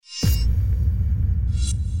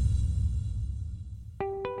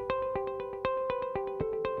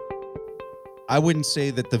I wouldn't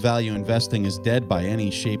say that the value investing is dead by any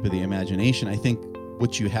shape of the imagination. I think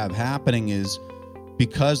what you have happening is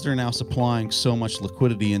because they're now supplying so much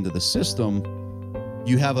liquidity into the system,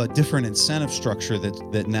 you have a different incentive structure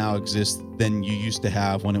that now exists than you used to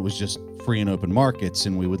have when it was just free and open markets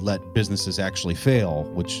and we would let businesses actually fail,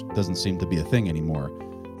 which doesn't seem to be a thing anymore.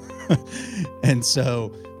 And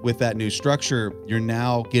so with that new structure, you're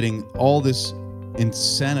now getting all this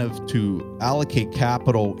incentive to allocate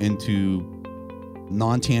capital into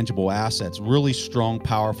non-tangible assets, really strong,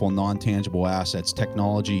 powerful non-tangible assets,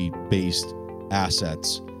 technology-based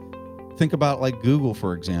assets. Think about like Google,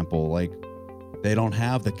 for example. Like, they don't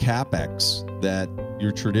have the CapEx that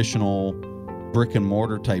your traditional brick and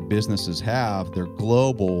mortar type businesses have. They're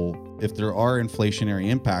global. If there are inflationary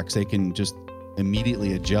impacts, they can just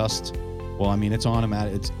immediately adjust. Well, I mean, it's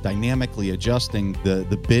automatic. It's dynamically adjusting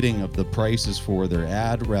the bidding of the prices for their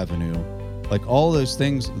ad revenue. Like all those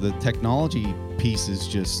things, the technology piece is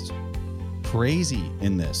just crazy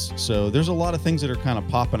in this. So there's a lot of things that are kind of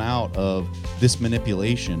popping out of this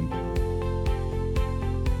manipulation.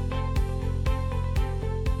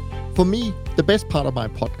 For me, the best part of my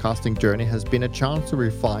podcasting journey has been a chance to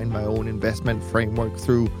refine my own investment framework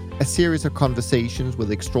through a series of conversations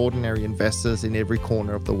with extraordinary investors in every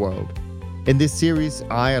corner of the world. In this series,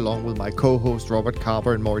 I, along with my co-host Robert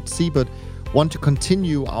Carver and Moritz Siebert, want to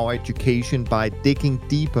continue our education by digging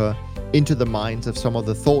deeper into the minds of some of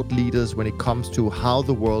the thought leaders when it comes to how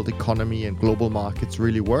the world economy and global markets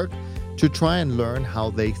really work, to try and learn how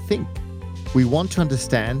they think. We want to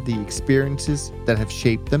understand the experiences that have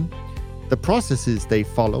shaped them, the processes they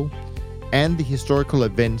follow, and the historical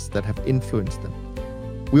events that have influenced them.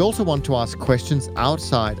 We also want to ask questions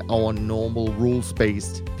outside our normal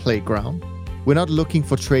rules-based playground. We're not looking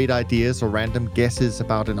for trade ideas or random guesses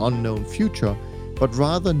about an unknown future, but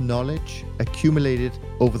rather knowledge accumulated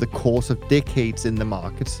over the course of decades in the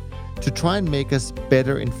markets to try and make us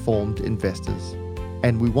better informed investors.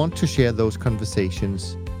 And we want to share those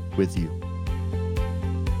conversations with you.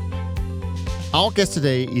 Our guest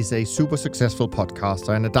today is a super successful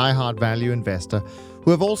podcaster and a diehard value investor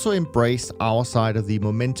who have also embraced our side of the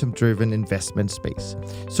momentum-driven investment space.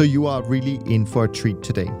 So you are really in for a treat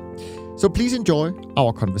today. So please enjoy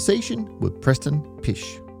our conversation with Preston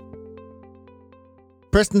Pysh.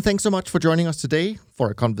 Preston, thanks so much for joining us today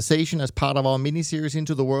for a conversation as part of our mini-series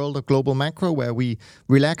Into the World of Global Macro, where we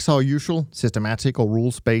relax our usual systematic or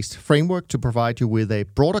rules-based framework to provide you with a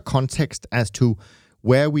broader context as to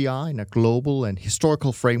where we are in a global and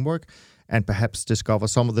historical framework, and perhaps discover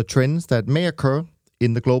some of the trends that may occur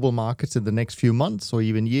in the global markets in the next few months or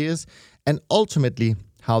even years, and ultimately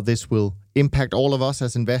how this will impact all of us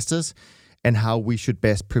as investors and how we should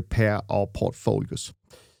best prepare our portfolios.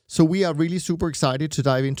 So we are really super excited to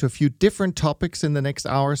dive into a few different topics in the next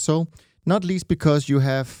hour or so, not least because you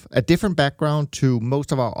have a different background to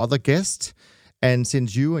most of our other guests. And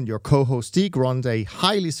since you and your co-host Stig run a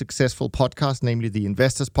highly successful podcast, namely the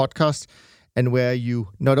Investors Podcast, and where you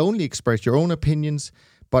not only express your own opinions,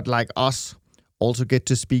 but like us, also get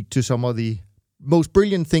to speak to some of the most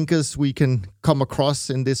brilliant thinkers we can come across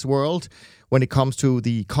in this world when it comes to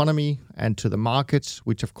the economy and to the markets,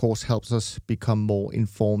 which of course helps us become more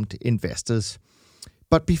informed investors.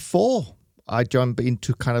 But before I jump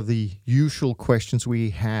into kind of the usual questions we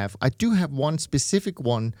have, I do have one specific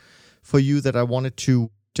one for you that I wanted to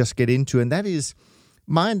just get into, and that is,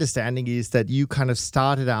 my understanding is that you kind of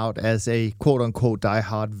started out as a quote-unquote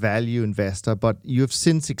diehard value investor, but you have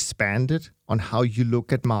since expanded on how you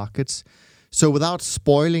look at markets. So without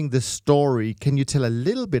spoiling the story, can you tell a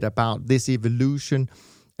little bit about this evolution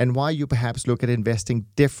and why you perhaps look at investing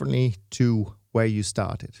differently to where you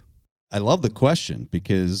started? I love the question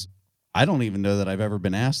because I don't even know that I've ever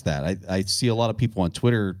been asked that. I see a lot of people on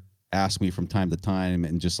Twitter ask me from time to time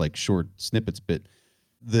and just like short snippets, but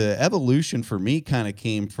the evolution for me kind of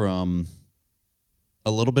came from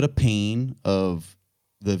a little bit of pain of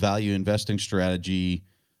the value investing strategy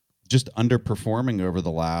just underperforming over the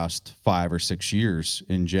last 5 or 6 years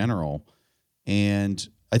in general. And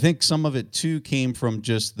I think some of it too came from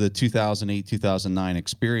just the 2008, 2009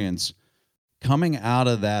 experience. Coming out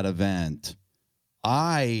of that event,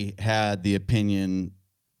 I had the opinion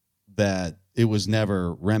that it was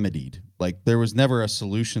never remedied. Like there was never a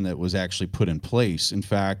solution that was actually put in place. In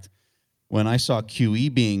fact, when I saw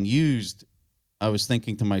QE being used, I was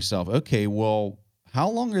thinking to myself, okay, well, how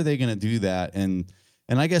long are they going to do that? And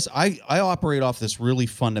I guess I operate off this really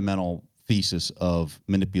fundamental thesis of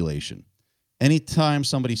manipulation. Anytime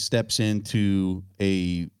somebody steps into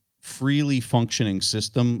a freely functioning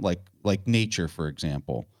system, like nature, for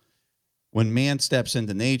example, when man steps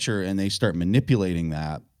into nature and they start manipulating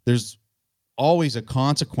that, there's always a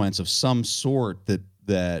consequence of some sort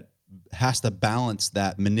that has to balance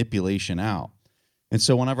that manipulation out. And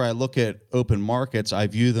so whenever I look at open markets, I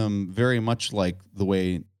view them very much like the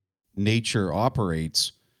way nature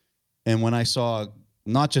operates. And when I saw,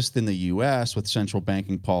 not just in the US with central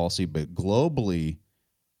banking policy, but globally,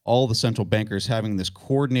 all the central bankers having this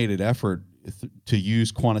coordinated effort to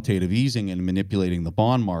use quantitative easing and manipulating the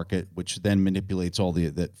bond market, which then manipulates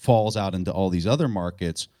that falls out into all these other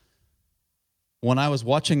markets. When I was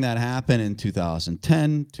watching that happen in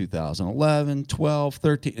 2010, 2011, 12,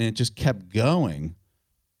 13, and it just kept going,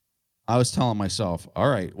 I was telling myself, all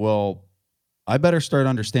right, well, I better start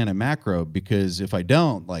understanding macro, because if I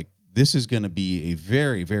don't, like, this is going to be a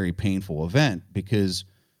very, very painful event, because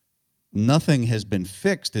nothing has been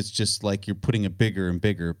fixed. It's just like you're putting a bigger and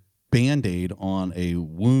bigger Band-Aid on a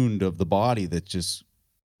wound of the body that's just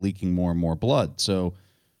leaking more and more blood. So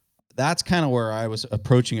that's kind of where I was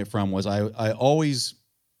approaching it from. Was I always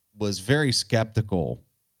was very skeptical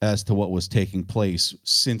as to what was taking place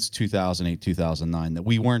since 2008, 2009, that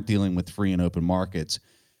we weren't dealing with free and open markets.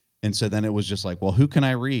 And so then it was just like, well, who can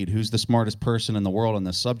I read? Who's the smartest person in the world on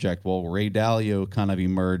this subject? Well, Ray Dalio kind of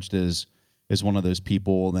emerged as one of those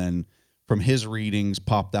people. Then from his readings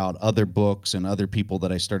popped out other books and other people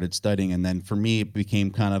that I started studying. And then for me, it became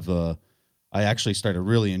kind of I actually started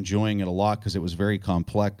really enjoying it a lot, because it was very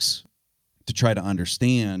complex to try to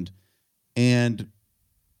understand. And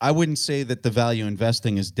I wouldn't say that the value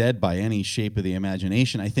investing is dead by any shape of the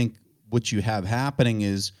imagination. I think what you have happening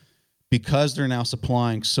is, because they're now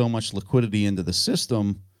supplying so much liquidity into the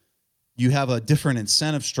system, you have a different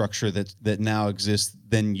incentive structure that now exists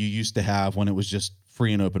than you used to have when it was just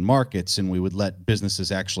free and open markets and we would let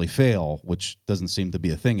businesses actually fail, which doesn't seem to be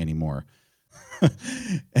a thing anymore.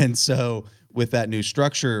 And so with that new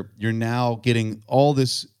structure, you're now getting all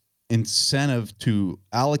this incentive to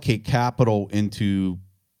allocate capital into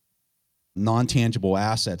non-tangible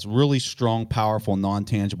assets, really strong, powerful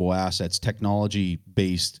non-tangible assets,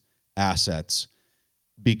 technology-based assets.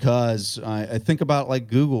 Because I think about like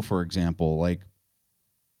Google, for example, like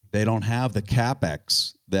they don't have the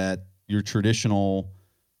CapEx that your traditional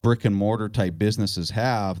brick and mortar type businesses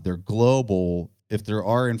have. They're global. If there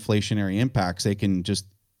are inflationary impacts, they can just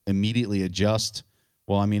immediately adjust.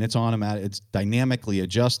 Well, I mean, it's automatic. It's dynamically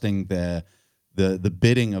adjusting the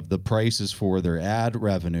bidding of the prices for their ad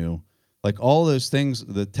revenue. Like all those things,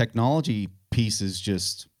 the technology piece is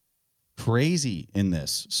just crazy in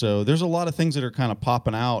this. So there's a lot of things that are kind of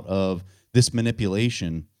popping out of this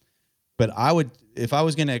manipulation. But if I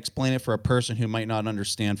was going to explain it for a person who might not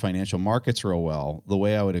understand financial markets real well, the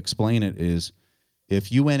way I would explain it is,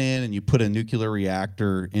 if you went in and you put a nuclear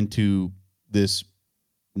reactor into this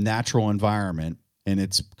natural environment and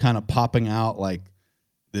it's kind of popping out like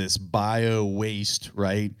this bio waste,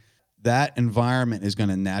 right? That environment is going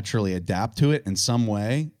to naturally adapt to it in some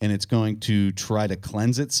way, and it's going to try to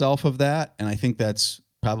cleanse itself of that. And I think that's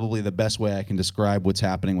probably the best way I can describe what's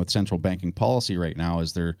happening with central banking policy right now.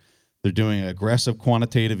 Is they're doing aggressive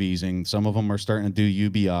quantitative easing. Some of them are starting to do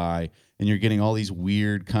UBI, and you're getting all these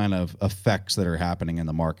weird kind of effects that are happening in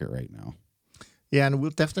the market right now. Yeah, and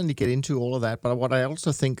we'll definitely get into all of that. But what I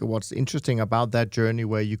also think what's interesting about that journey,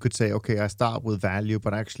 where you could say, okay, I start with value,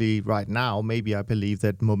 but actually right now, maybe I believe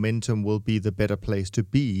that momentum will be the better place to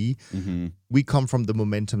be. Mm-hmm. We come from the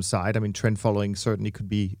momentum side. I mean, trend following certainly could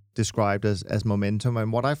be described as momentum.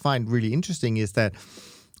 And what I find really interesting is that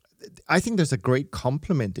I think there's a great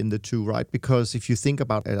complement in the two, right? Because if you think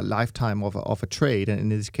about a lifetime of a trade, and in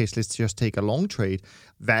this case, let's just take a long trade,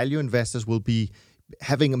 value investors will be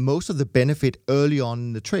having most of the benefit early on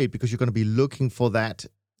in the trade, because you're going to be looking for that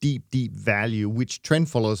deep value, which trend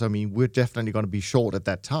followers, I mean, we're definitely going to be short at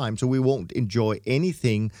that time. So we won't enjoy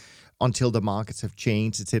anything until the markets have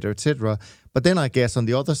changed, et cetera, et cetera. But then I guess on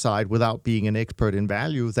the other side, without being an expert in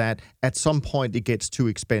value, that at some point it gets too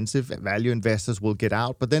expensive. Value investors will get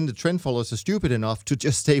out. But then the trend followers are stupid enough to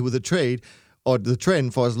just stay with the trade or the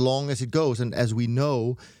trend for as long as it goes. And as we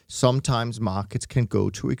know, sometimes markets can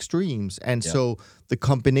go to extremes. And so the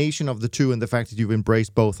combination of the two and the fact that you've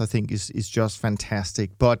embraced both, I think is just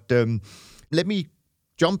fantastic. But let me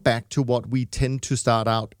jump back to what we tend to start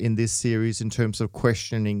out in this series in terms of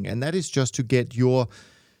questioning. And that is just to get your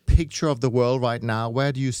picture of the world right now.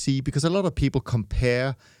 Where do you see? Because a lot of people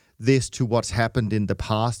compare this to what's happened in the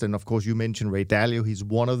past. And of course, you mentioned Ray Dalio. He's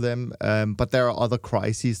one of them. But there are other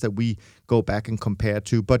crises that we go back and compare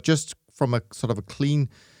to. But just from a sort of a clean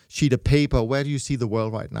sheet of paper, where do you see the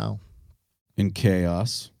world right now? In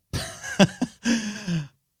chaos.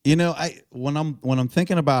 You know, when I'm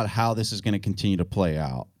thinking about how this is going to continue to play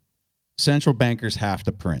out, central bankers have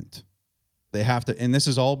to print. they have to, and this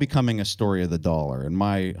is all becoming a story of the dollar, in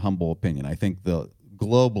my humble opinion. I think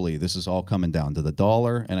globally, this is all coming down to the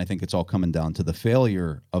dollar, and I think it's all coming down to the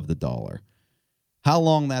failure of the dollar. How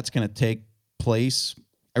long that's going to take place,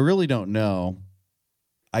 I really don't know.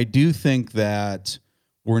 I do think that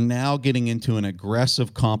we're now getting into an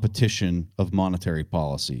aggressive competition of monetary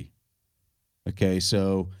policy. Okay,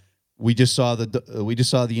 so we just saw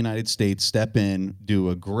the United States step in, do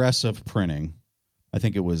aggressive printing. I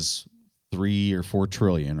think it was 3 or 4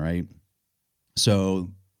 trillion, right?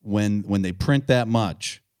 So when they print that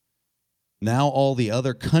much, now all the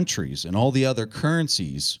other countries and all the other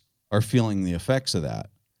currencies are feeling the effects of that,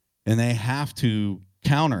 and they have to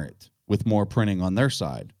counter it with more printing on their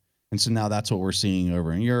side. And so now that's what we're seeing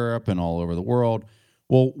over in Europe and all over the world.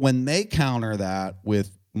 Well, when they counter that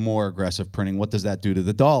with more aggressive printing, what does that do to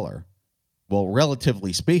the dollar? Well,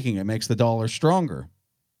 relatively speaking, it makes the dollar stronger.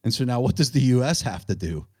 And so now what does the U.S. have to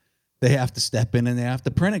do? They have to step in and they have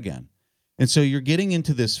to print again. And so you're getting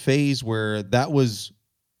into this phase where that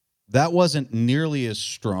wasn't nearly as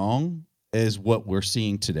strong as what we're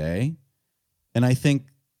seeing today. And I think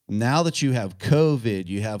now that you have COVID,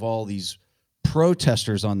 you have all these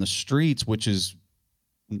protesters on the streets, which is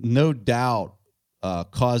no doubt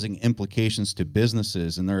causing implications to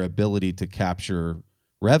businesses and their ability to capture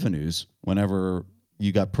revenues whenever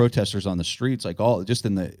you got protesters on the streets, like all just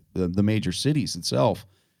in the major cities itself.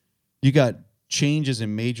 You got changes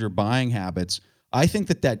in major buying habits. I think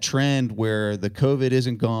that trend where the COVID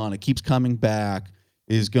isn't gone, it keeps coming back,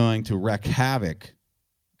 is going to wreak havoc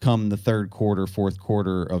come the third quarter, fourth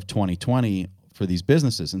quarter of 2020 for these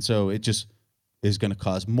businesses. And so it just is going to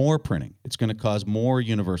cause more printing. It's going to cause more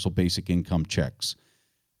universal basic income checks,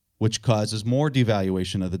 which causes more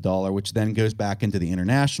devaluation of the dollar, which then goes back into the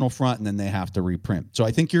international front, and then they have to reprint. So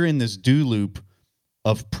I think you're in this do loop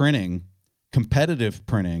of printing, competitive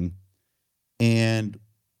printing, and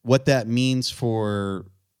what that means for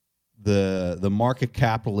the market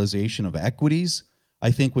capitalization of equities. I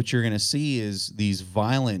think what you're going to see is these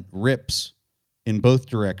violent rips in both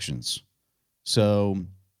directions. So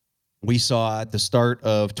we saw at the start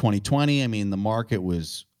of 2020, I mean, the market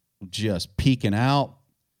was just peaking out.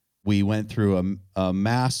 We went through a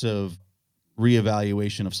massive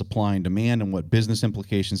reevaluation of supply and demand and what business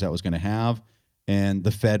implications that was going to have. And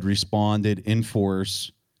the Fed responded in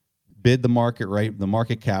force, bid the market right, the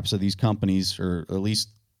market caps of these companies, or at least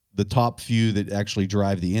the top few that actually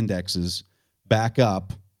drive the indexes, back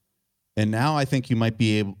up. And now I think you might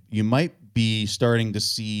be starting to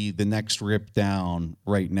see the next rip down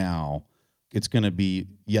right now. It's going to be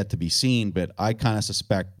yet to be seen, but I kind of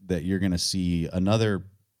suspect that you're going to see another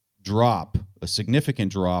drop, a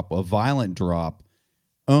significant drop, a violent drop,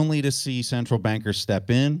 only to see central bankers step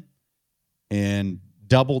in and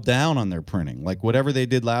double down on their printing. Like whatever they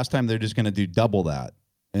did last time, they're just going to do double that.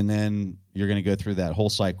 And then you're going to go through that whole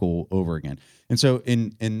cycle over again. And so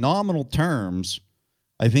in nominal terms,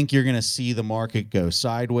 I think you're going to see the market go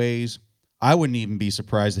sideways. I wouldn't even be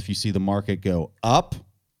surprised if you see the market go up,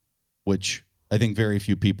 which I think very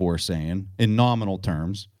few people are saying in nominal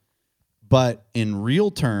terms. But in real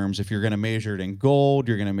terms, if you're going to measure it in gold,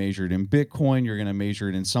 you're going to measure it in Bitcoin, you're going to measure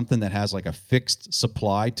it in something that has like a fixed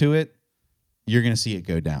supply to it, you're going to see it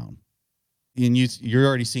go down. And you're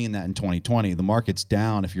already seeing that in 2020. The market's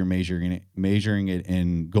down if you're measuring it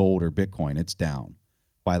in gold or Bitcoin. It's down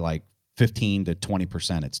by like 15 to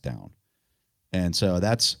 20%. It's down. And so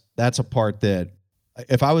that's a part that,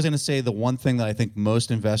 if I was going to say the one thing that I think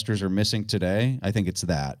most investors are missing today, I think it's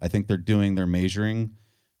that. I think they're doing their measuring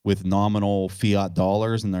with nominal fiat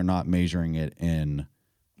dollars, and they're not measuring it in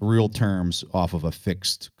real terms off of a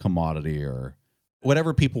fixed commodity or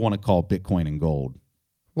whatever people want to call Bitcoin and gold.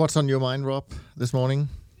 What's on your mind, Rob, this morning?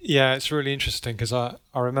 Yeah, it's really interesting because I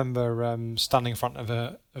remember standing in front of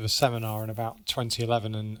a seminar in about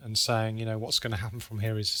 2011 and saying, you know, what's going to happen from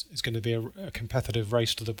here is going to be a competitive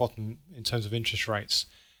race to the bottom in terms of interest rates,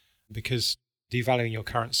 because devaluing your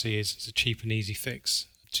currency is a cheap and easy fix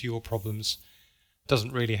to your problems.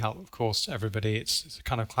 Doesn't really help, of course, everybody. It's a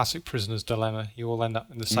kind of classic prisoner's dilemma. You all end up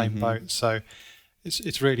in the same boat. So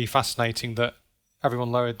it's really fascinating that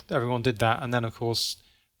everyone did that, and then of course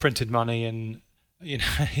printed money, and you know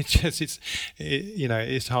it's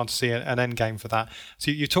hard to see an end game for that. So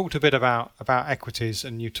you talked a bit about equities,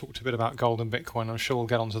 and you talked a bit about gold and Bitcoin. I'm sure we'll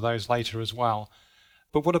get onto those later as well.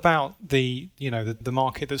 But what about the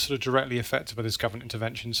market that's sort of directly affected by this government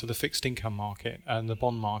intervention? So the fixed income market and the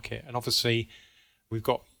bond market, and obviously we've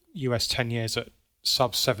got US 10 years at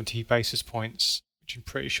sub 70 basis points, which I'm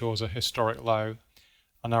pretty sure is a historic low.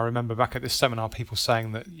 And I remember back at this seminar, people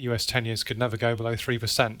saying that US 10 years could never go below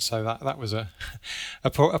 3%. So that was a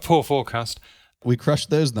poor forecast. We crushed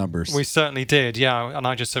those numbers. We certainly did, yeah. And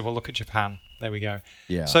I just said, well, look at Japan. There we go.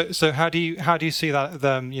 Yeah. So how do you see that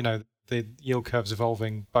the yield curves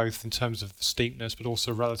evolving, both in terms of the steepness, but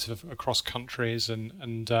also relative across countries,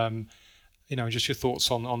 and just your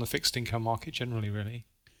thoughts on the fixed income market generally, really?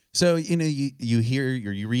 So, you hear,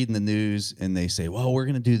 you read in the news and they say, well, we're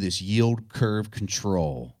going to do this yield curve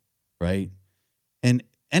control, right? And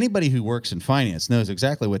anybody who works in finance knows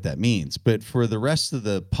exactly what that means. But for the rest of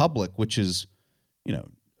the public, which is,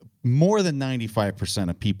 more than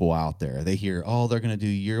 95% of people out there, they hear, oh, they're going to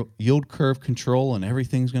do yield curve control and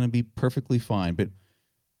everything's going to be perfectly fine. But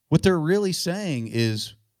what they're really saying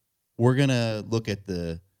is we're going to look at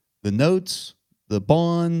the notes, the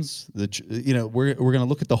bonds, we're going to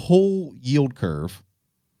look at the whole yield curve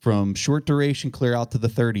from short duration clear out to the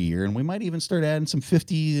 30-year, and we might even start adding some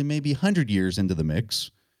 50 and maybe 100 years into the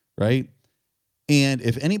mix, right? And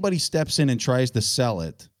if anybody steps in and tries to sell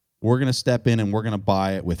it, we're going to step in and we're going to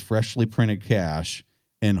buy it with freshly printed cash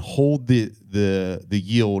and hold the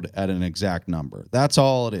yield at an exact number. That's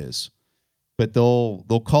all it is. But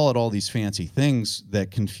they'll call it all these fancy things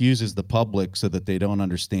that confuses the public so that they don't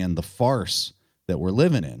understand the farce that we're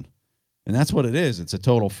living in. And that's what it is. It's a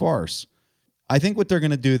total farce. I think what they're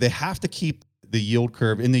going to do, they have to keep the yield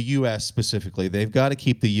curve in the U.S. specifically. They've got to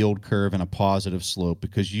keep the yield curve in a positive slope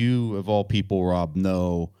because you, of all people, Rob,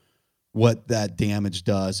 know what that damage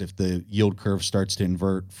does if the yield curve starts to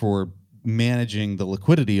invert for managing the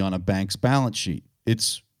liquidity on a bank's balance sheet. It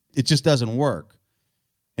just doesn't work.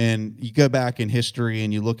 And you go back in history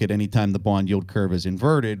and you look at any time the bond yield curve is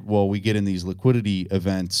inverted, well, we get in these liquidity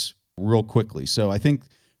events real quickly. So I think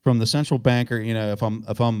from the central banker, if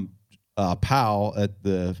I'm Powell at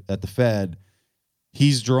the Fed,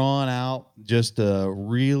 he's drawn out just a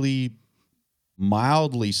really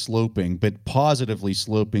mildly sloping but positively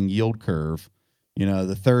sloping yield curve.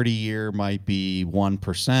 The 30-year might be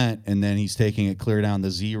 1%, and then he's taking it clear down to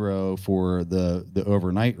zero for the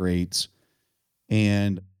overnight rates.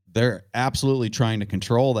 And they're absolutely trying to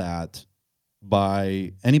control that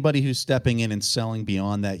by anybody who's stepping in and selling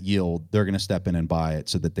beyond that yield, they're going to step in and buy it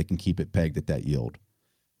so that they can keep it pegged at that yield.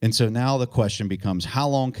 And so now the question becomes, how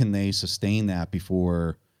long can they sustain that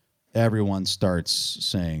before everyone starts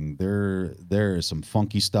saying there is some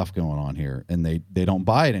funky stuff going on here, and they don't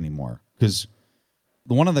buy it anymore? Because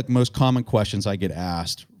one of the most common questions I get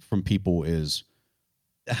asked from people is,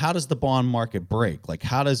 how does the bond market break? Like,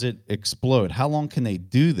 how does it explode? How long can they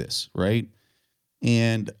do this, right?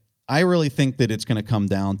 And I really think that it's going to come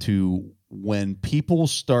down to when people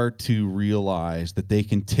start to realize that they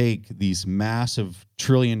can take these massive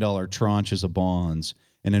trillion-dollar tranches of bonds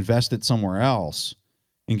and invest it somewhere else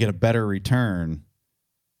and get a better return,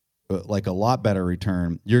 like a lot better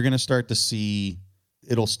return. You're going to start to see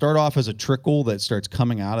it'll start off as a trickle that starts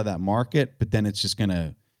coming out of that market, but then it's going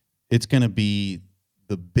to be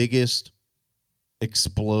the biggest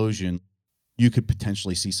explosion. You could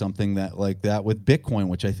potentially see something like that with Bitcoin,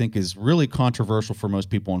 which I think is really controversial for most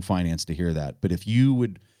people in finance to hear that. But if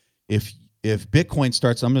Bitcoin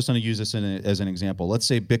starts, I'm just going to use this as an example. Let's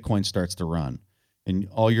say Bitcoin starts to run, and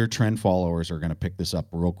all your trend followers are going to pick this up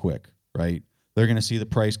real quick, right? They're going to see the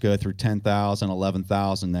price go through 10,000,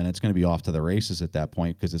 11,000, then it's going to be off to the races at that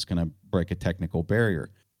point because it's going to break a technical barrier.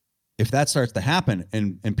 If that starts to happen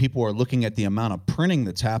and people are looking at the amount of printing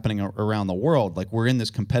that's happening around the world, like we're in this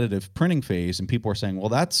competitive printing phase, and people are saying, well,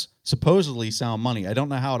 that's supposedly sound money. I don't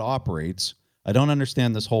know how it operates. I don't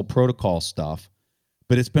understand this whole protocol stuff,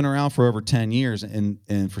 but it's been around for over 10 years, and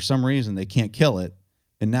for some reason they can't kill it,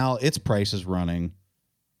 and now its price is running.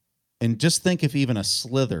 And just think if even a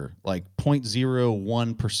slither, like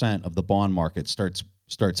 0.01% of the bond market starts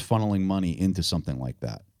funneling money into something like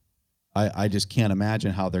that. I just can't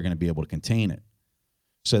imagine how they're going to be able to contain it.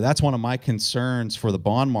 So that's one of my concerns for the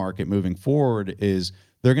bond market moving forward is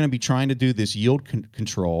they're going to be trying to do this yield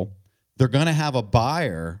control. They're going to have a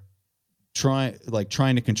buyer trying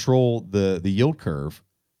to control the yield curve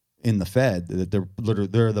in the Fed.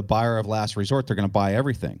 They're the buyer of last resort. They're going to buy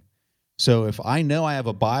everything. So if I know I have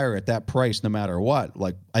a buyer at that price no matter what,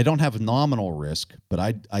 like I don't have nominal risk, but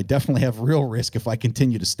I definitely have real risk if I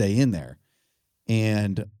continue to stay in there.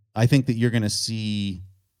 And I think that you're going to see,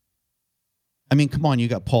 I mean, come on, you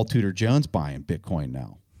got Paul Tudor Jones buying Bitcoin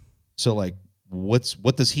now. So like,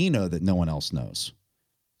 what does he know that no one else knows?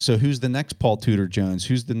 So who's the next Paul Tudor Jones?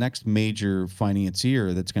 Who's the next major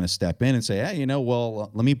financier that's going to step in and say, hey,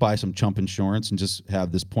 let me buy some chump insurance and just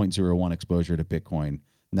have this 0.01 exposure to Bitcoin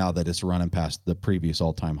now that it's running past the previous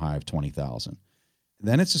all-time high of 20,000.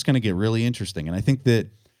 then it's just going to get really interesting. And I think that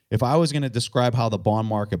if I was going to describe how the bond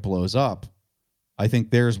market blows up, I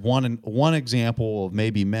think there's one example of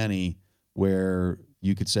maybe many where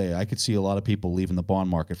you could say, I could see a lot of people leaving the bond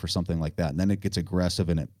market for something like that. And then it gets aggressive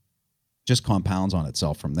and it just compounds on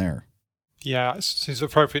itself from there. Yeah, it seems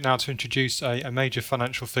appropriate now to introduce a major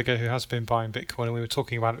financial figure who has been buying Bitcoin, and we were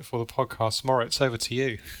talking about it before the podcast. Moritz, over to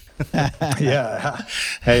you. Yeah.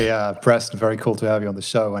 Hey, Preston, very cool to have you on the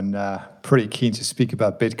show, and pretty keen to speak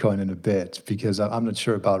about Bitcoin in a bit, because I'm not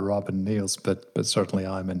sure about Rob and Niels, but certainly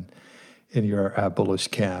I'm in your bullish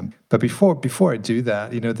camp. But before I do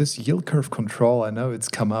that, this yield curve control, I know it's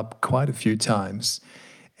come up quite a few times.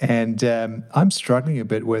 And I'm struggling a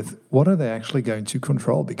bit with what are they actually going to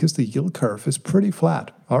control, because the yield curve is pretty flat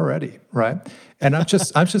already, right? And I'm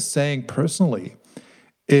just saying personally,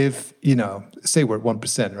 if say we're at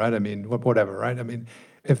 1%, right? I mean, whatever, right? I mean,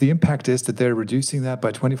 if the impact is that they're reducing that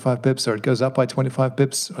by 25 bips, or it goes up by 25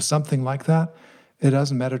 bips, or something like that, it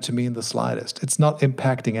doesn't matter to me in the slightest. It's not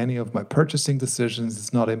impacting any of my purchasing decisions.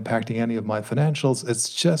 It's not impacting any of my financials.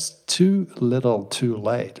 It's just too little, too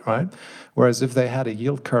late, right? Whereas if they had a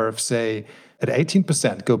yield curve, say, at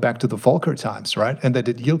 18%, go back to the Volcker times, right? And they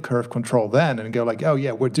did yield curve control then and go like, oh,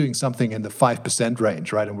 yeah, we're doing something in the 5%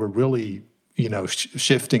 range, right? And we're really,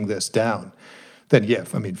 shifting this down. Then, yeah,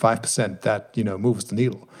 I mean, 5%, that, moves the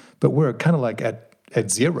needle. But we're kind of like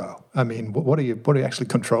at zero. I mean, what are you actually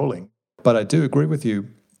controlling? But I do agree with you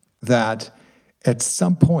that at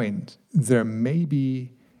some point there may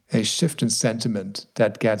be a shift in sentiment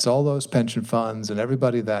that gets all those pension funds and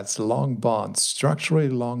everybody that's long bonds, structurally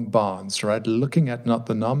long bonds, right, looking at not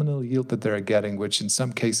the nominal yield that they're getting, which in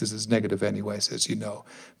some cases is negative anyways, as you know,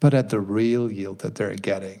 but at the real yield that they're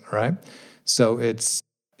getting, right? So it's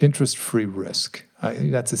interest-free risk.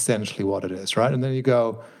 That's essentially what it is, right? And then you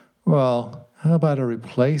go, well, how about I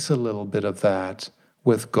replace a little bit of that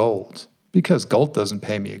with gold? Because gold doesn't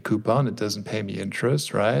pay me a coupon, it doesn't pay me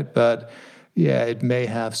interest, right? But yeah, it may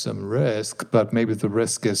have some risk, but maybe the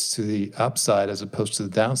risk is to the upside as opposed to the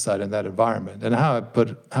downside in that environment. And how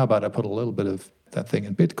about I put a little bit of that thing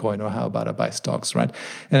in Bitcoin, or how about I buy stocks, right?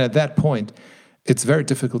 And at that point, it's very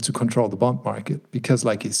difficult to control the bond market, because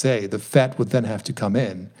like you say, the Fed would then have to come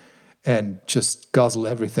in and just guzzle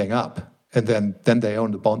everything up, and then they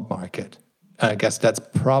own the bond market. And I guess that's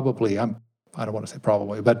probably, I don't want to say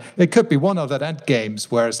probably, but it could be one of that end games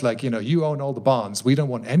where it's like, you own all the bonds. We don't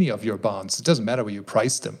want any of your bonds. It doesn't matter where you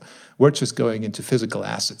price them. We're just going into physical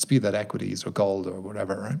assets, be that equities or gold or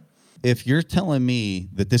whatever, right? If you're telling me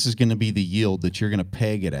that this is going to be the yield that you're going to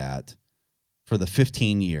peg it at for the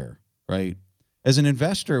 15-year, right? As an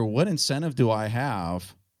investor, what incentive do I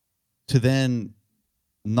have to then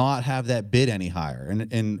not have that bid any higher?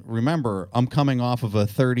 And remember, I'm coming off of a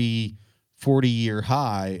 40-year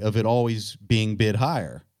high of it always being bid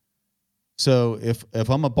higher. So if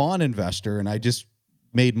I'm a bond investor and I just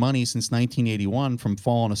made money since 1981 from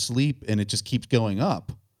falling asleep and it just keeps going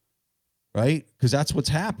up, right? Because that's what's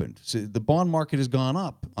happened. So the bond market has gone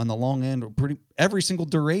up on the long end, every single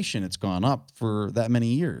duration it's gone up for that many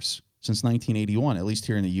years since 1981, at least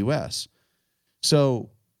here in the US. So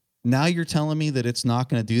now you're telling me that it's not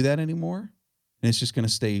going to do that anymore and it's just going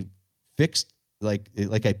to stay fixed like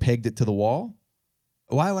I pegged it to the wall?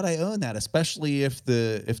 Why would I own that? Especially if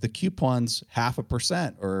the coupon's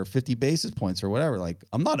 0.5% or 50 basis points or whatever. Like,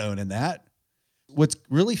 I'm not owning that. What's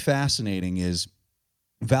really fascinating is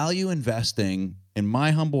value investing, in my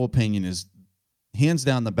humble opinion, is hands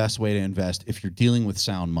down the best way to invest if you're dealing with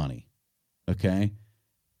sound money. Okay?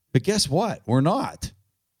 But guess what? We're not.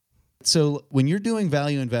 So when you're doing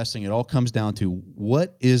value investing, it all comes down to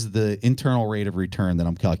what is the internal rate of return that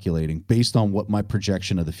I'm calculating based on what my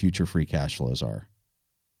projection of the future free cash flows are,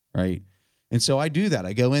 right? And so I do that.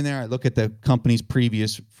 I go in there, I look at the company's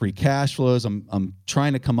previous free cash flows. I'm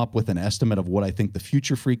trying to come up with an estimate of what I think the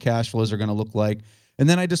future free cash flows are going to look like. And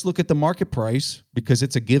then I just look at the market price, because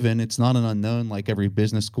it's a given. It's not an unknown like every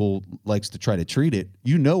business school likes to try to treat it.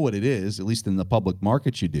 You know what it is, at least in the public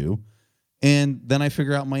markets you do. And then I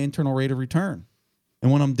figure out my internal rate of return.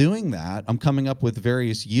 And when I'm doing that, I'm coming up with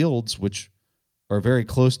various yields, which are very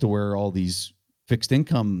close to where all these fixed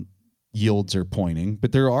income yields are pointing.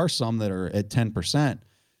 But there are some that are at 10%.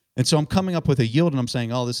 And so I'm coming up with a yield and I'm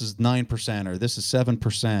saying, oh, this is 9% or this is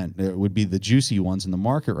 7%. It would be the juicy ones in the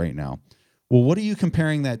market right now. Well, what are you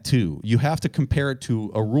comparing that to? You have to compare it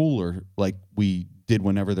to a ruler like we did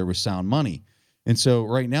whenever there was sound money. And so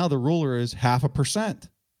right now the ruler is 0.5%.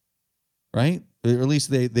 Right? Or at least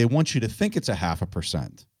they want you to think it's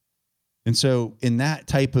 0.5%. And so in that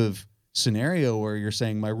type of scenario where you're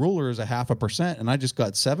saying my ruler is 0.5% and I just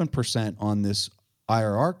got 7% on this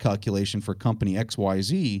IRR calculation for company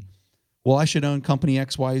XYZ, well, I should own company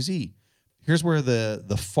XYZ. Here's where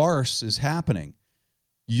the farce is happening.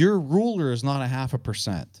 Your ruler is not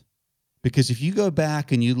 0.5%. Because if you go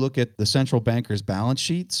back and you look at the central bankers' balance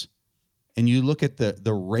sheets and you look at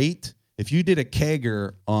the rate, if you did a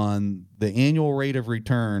CAGR on the annual rate of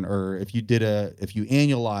return, or if you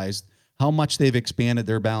annualized how much they've expanded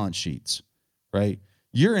their balance sheets, right?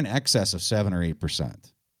 You're in excess of 7 or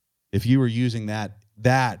 8%. If you were using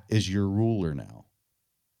that is your ruler now.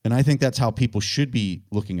 And I think that's how people should be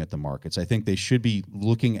looking at the markets. I think they should be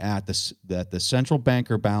looking at the central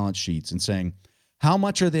banker balance sheets and saying, how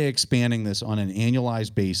much are they expanding this on an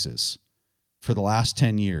annualized basis for the last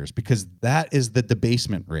 10 years? Because that is the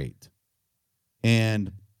debasement rate.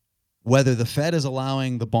 And whether the Fed is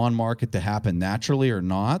allowing the bond market to happen naturally or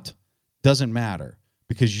not doesn't matter,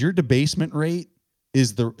 because your debasement rate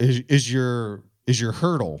is your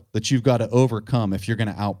hurdle that you've got to overcome if you're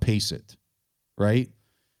going to outpace it, right?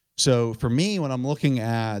 So for me, when I'm looking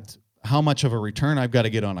at how much of a return I've got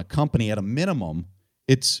to get on a company at a minimum,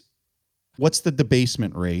 it's what's the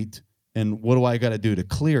debasement rate and what do I got to do to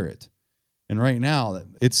clear it? And right now,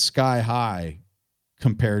 it's sky high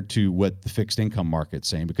compared to what the fixed income market's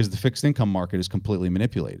saying, because the fixed income market is completely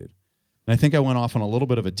manipulated. And I think I went off on a little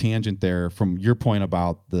bit of a tangent there from your point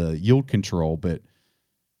about the yield control, but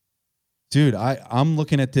dude, I'm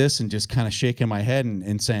looking at this and just kind of shaking my head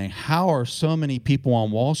and saying, how are so many people on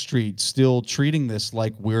Wall Street still treating this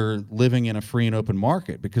like we're living in a free and open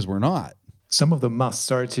market? Because we're not. Some of them must.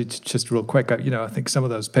 Sorry to just real quick. I think some of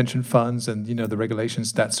those pension funds and, the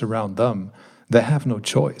regulations that surround them, they have no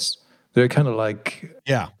choice. They're kind of like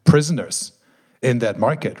prisoners in that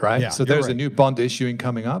market, right? Yeah, so there's a new bond issuing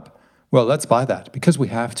coming up. Well, let's buy that because we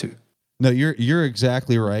have to. No, you're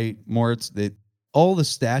exactly right, Moritz. That all the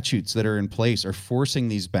statutes that are in place are forcing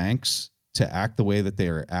these banks to act the way that they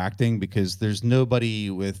are acting, because there's nobody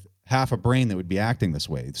with half a brain that would be acting this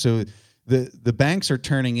way. So the banks are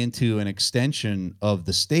turning into an extension of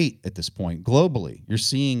the state at this point globally. You're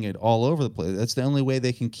seeing it all over the place. That's the only way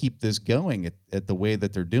they can keep this going at the way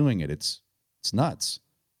that they're doing it. It's nuts.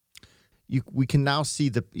 We can now see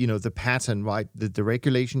the pattern, right? The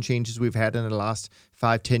regulation changes we've had in the last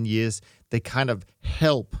 5-10 years, they kind of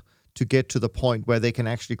help to get to the point where they can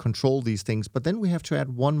actually control these things. But then we have to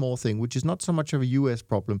add one more thing, which is not so much of a US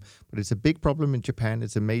problem, but it's a big problem in Japan.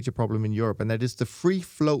 It's a major problem in Europe. And that is the free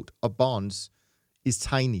float of bonds is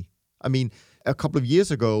tiny. I mean, a couple of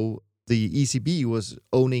years ago, the ECB was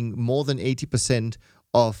owning more than 80%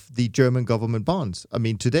 of the German government bonds. I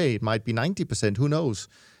mean, today it might be 90%. Who knows?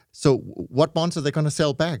 So what bonds are they going to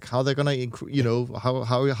sell back? How are they going to,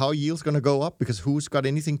 how yields going to go up? Because who's got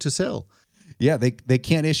anything to sell? Yeah, they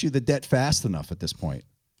can't issue the debt fast enough at this point.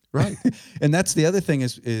 Right. And that's the other thing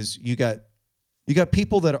is you got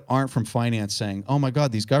people that aren't from finance saying, oh my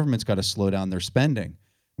God, these governments got to slow down their spending.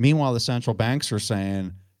 Meanwhile, the central banks are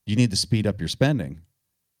saying you need to speed up your spending.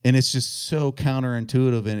 And it's just so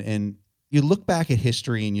counterintuitive. And you look back at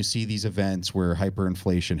history and you see these events where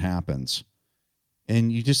hyperinflation happens.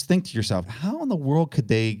 And you just think to yourself, how in the world could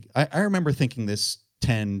they, I remember thinking this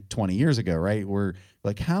 10, 20 years ago, right? Where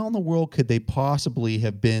like, how in the world could they possibly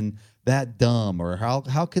have been that dumb, or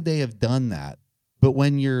how could they have done that? But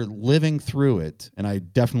when you're living through it, and I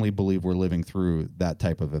definitely believe we're living through that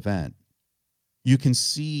type of event, you can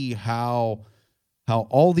see how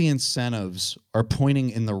all the incentives are pointing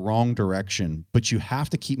in the wrong direction, but you have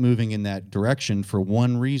to keep moving in that direction for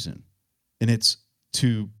one reason. And it's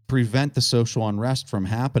to prevent the social unrest from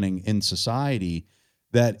happening in society,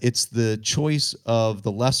 that it's the choice of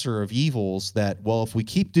the lesser of evils that, well, if we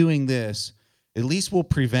keep doing this, at least we'll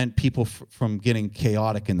prevent people from getting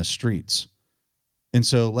chaotic in the streets. And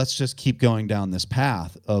so let's just keep going down this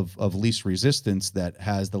path of least resistance that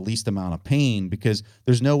has the least amount of pain, because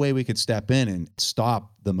there's no way we could step in and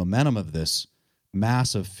stop the momentum of this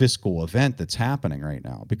massive fiscal event that's happening right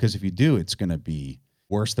now. Because if you do, it's going to be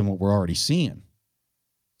worse than what we're already seeing.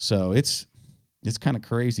 So it's kind of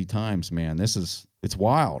crazy times, man. It's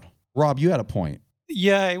wild. Rob, you had a point.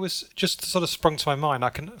 Yeah, it was just sort of sprung to my mind. I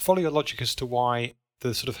can follow your logic as to why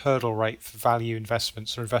the sort of hurdle rate for value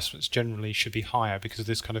investments or investments generally should be higher because of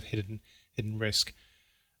this kind of hidden risk,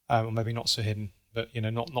 or maybe not so hidden, but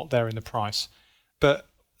not there in the price. But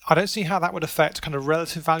I don't see how that would affect kind of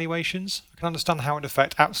relative valuations. I can understand how it would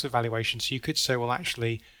affect absolute valuations. So you could say, well,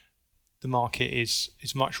 actually, the market is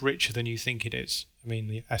much richer than you think it is. I mean,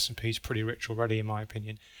 the S&P is pretty rich already, in my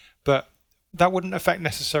opinion. But that wouldn't affect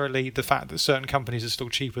necessarily the fact that certain companies are still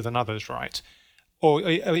cheaper than others, right? Or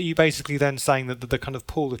are you basically then saying that the kind of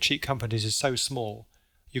pool of cheap companies is so small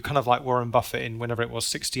you're kind of like Warren Buffett in whenever it was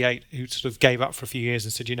 68, who sort of gave up for a few years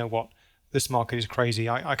and said, you know what, this market is crazy.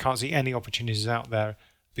 I can't see any opportunities out there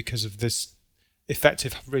because of this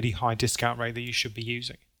effective, really high discount rate that you should be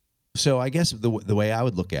using. So I guess the way I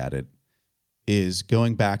would look at it is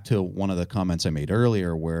going back to one of the comments I made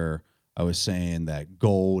earlier where I was saying that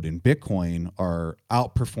gold and Bitcoin are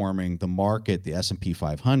outperforming the market, the S&P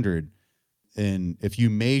 500. And if you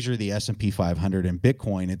measure the S&P 500 and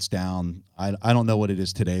Bitcoin, it's down. I don't know what it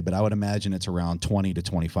is today, but I would imagine it's around 20 to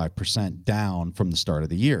 25% down from the start of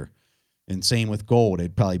the year. And same with gold,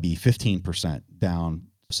 it'd probably be 15% down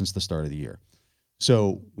since the start of the year.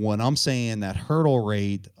 So when I'm saying that hurdle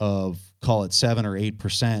rate of, call it 7 or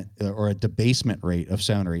 8%, or a debasement rate of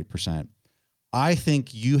 7 or 8%, I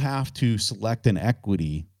think you have to select an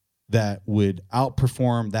equity that would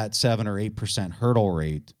outperform that 7 or 8% hurdle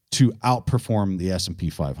rate to outperform the S&P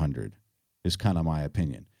 500 is kind of my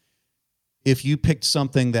opinion. If you picked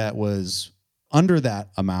something that was under that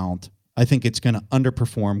amount, I think it's going to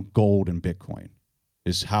underperform gold and Bitcoin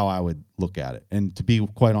is how I would look at it. And to be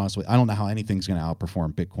quite honest with you, I don't know how anything's going to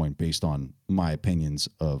outperform Bitcoin based on my opinions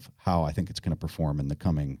of how I think it's going to perform in the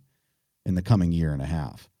coming year and a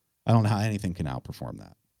half. I don't know how anything can outperform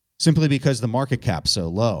that simply because the market cap's so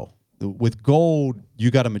low. With gold,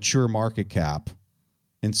 you got a mature market cap.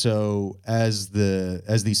 And so as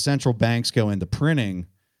these central banks go into printing,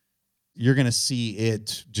 you're going to see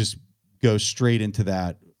it just go straight into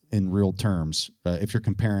that in real terms. If you're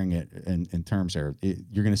comparing it in terms there,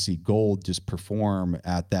 you're going to see gold just perform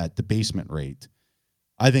at that debasement rate.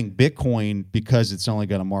 I think Bitcoin, because it's only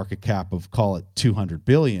got a market cap of, call it 200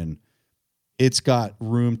 billion, it's got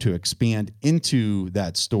room to expand into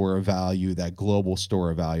that store of value, that global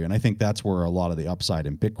store of value. And I think that's where a lot of the upside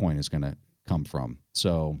in Bitcoin is going to come from.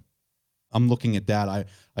 So I'm looking at that. I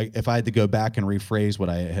if I had to go back and rephrase what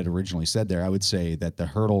I had originally said there, I would say that the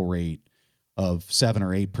hurdle rate of 7 or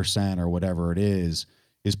 8% or whatever it is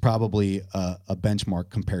probably a benchmark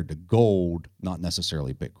compared to gold, not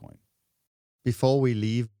necessarily Bitcoin. Before we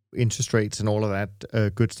leave interest rates and all of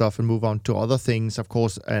that good stuff and move on to other things, of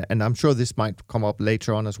course, and I'm sure this might come up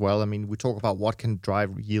later on as well. I mean, we talk about what can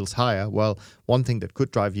drive yields higher. Well, one thing that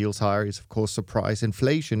could drive yields higher is, of course, surprise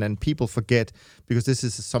inflation. And people forget, because this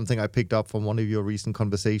is something I picked up from one of your recent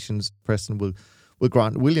conversations, Preston, with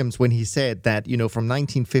Grant Williams, when he said that, you know, from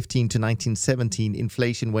 1915 to 1917,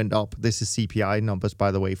 inflation went up. This is CPI numbers,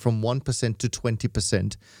 by the way, from 1% to 20%.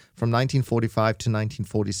 From 1945 to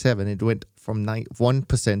 1947, it went from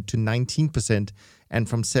 1% to 19%, and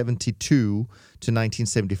from 72 to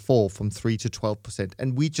 1974, from 3 to 12%.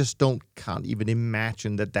 And we just can't even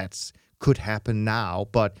imagine that could happen now.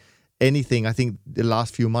 But anything, I think the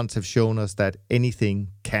last few months have shown us that anything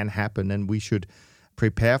can happen, and we should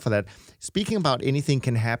prepare for that. Speaking about anything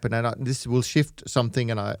can happen, and this will shift something,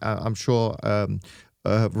 and I'm sure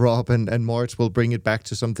Rob and Moritz will bring it back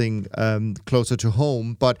to something closer to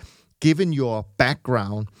home. But given your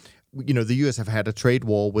background, you know, the US have had a trade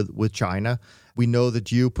war with China. We know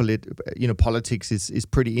that politics is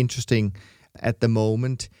pretty interesting at the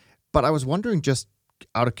moment. But I was wondering, just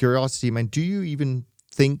out of curiosity, man, do you even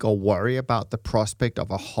think or worry about the prospect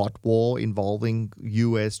of a hot war involving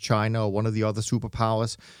US, China, or one of the other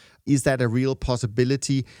superpowers? Is that a real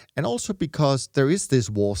possibility? And also because there is this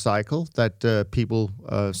war cycle that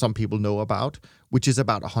some people know about, which is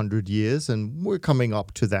about 100 years, and we're coming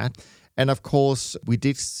up to that. And of course, we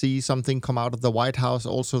did see something come out of the White House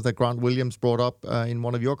also that Grant Williams brought up in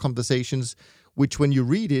one of your conversations, which when you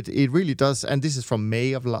read it, it really does, and this is from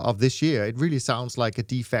May of this year, it really sounds like a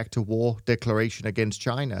de facto war declaration against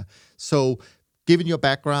China. So given your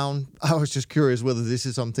background, I was just curious whether this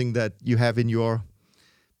is something that you have in your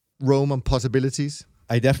realm of possibilities.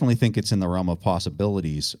 I definitely think it's in the realm of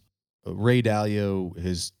possibilities. Ray Dalio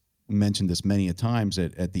has mentioned this many a times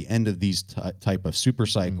that at the end of these type of super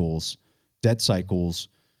cycles, debt cycles,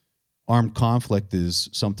 armed conflict is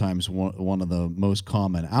sometimes one of the most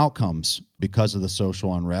common outcomes because of the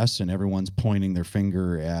social unrest, and everyone's pointing their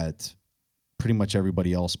finger at pretty much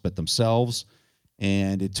everybody else but themselves,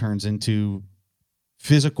 and it turns into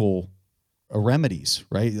physical remedies,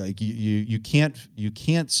 right? Like you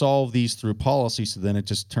can't solve these through policy, so then it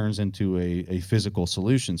just turns into a physical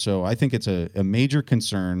solution. So I think it's a major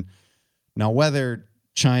concern. Now, whether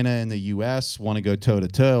China and the U.S. want to go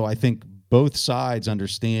toe-to-toe, I think both sides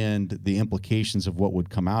understand the implications of what would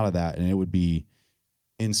come out of that, and it would be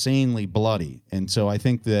insanely bloody. And so I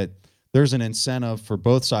think that there's an incentive for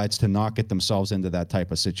both sides to not get themselves into that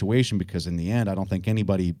type of situation, because in the end, I don't think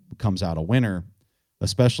anybody comes out a winner,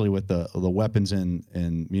 especially with the weapons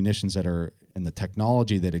and munitions that are and the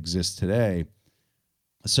technology that exists today.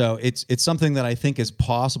 So it's something that I think is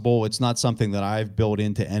possible. It's not something that I've built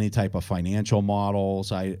into any type of financial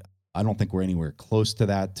models. I don't think we're anywhere close to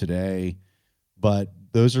that today. But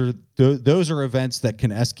those are events that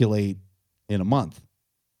can escalate in a month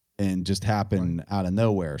and just happen out of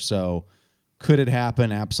nowhere. So could it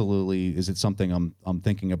happen? Absolutely. Is it something I'm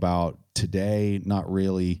thinking about today? Not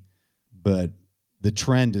really. But the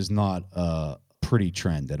trend is not a pretty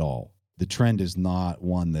trend at all. The trend is not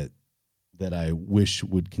one that I wish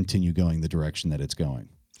would continue going the direction that it's going.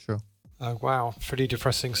 Sure. Oh, wow. Pretty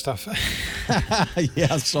depressing stuff.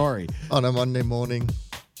 Yeah, sorry. On a Monday morning.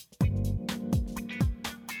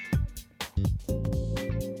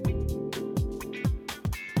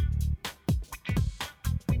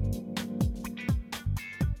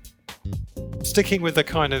 Sticking with the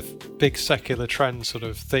kind of big secular trend sort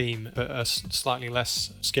of theme, but a slightly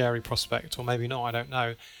less scary prospect, or maybe not, I don't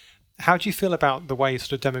know. How do you feel about the way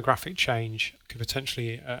sort of demographic change could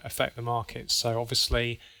potentially affect the markets? So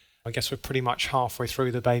obviously, I guess we're pretty much halfway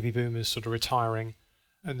through the baby boomers sort of retiring,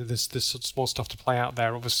 and there's sort of small stuff to play out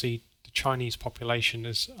there. Obviously, the Chinese population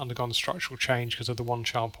has undergone structural change because of the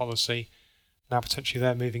one-child policy. Now potentially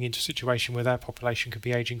they're moving into a situation where their population could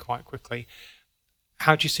be aging quite quickly.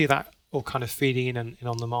 How do you see that all kind of feeding in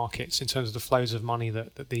on the markets in terms of the flows of money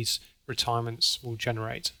that these retirements will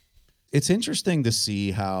generate? It's interesting to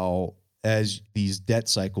see how, as these debt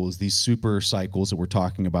cycles, these super cycles that we're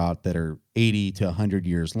talking about that are 80 to 100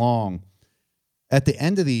 years long, at the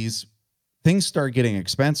end of these, things start getting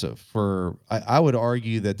expensive. I would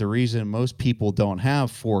argue that the reason most people don't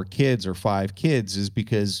have 4 kids or 5 kids is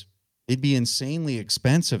because it'd be insanely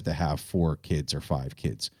expensive to have 4 kids or 5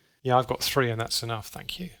 kids. Yeah, I've got 3 and that's enough.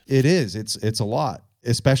 Thank you. It is. It's a lot,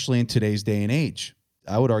 especially in today's day and age.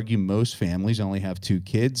 I would argue most families only have 2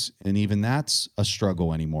 kids, and even that's a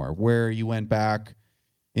struggle anymore. Where you went back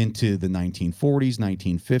into the 1940s,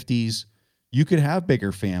 1950s, you could have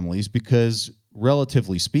bigger families because,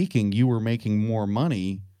 relatively speaking, you were making more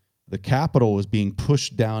money. The capital was being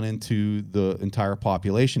pushed down into the entire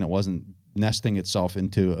population. It wasn't nesting itself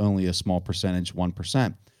into only a small percentage,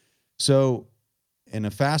 1%. So in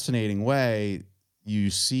a fascinating way, you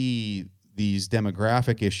see these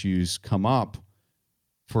demographic issues come up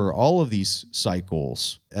for all of these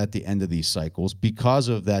cycles at the end of these cycles because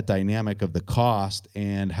of that dynamic of the cost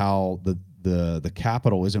and how the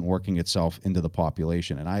capital isn't working itself into the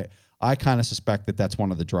population. And I kind of suspect that that's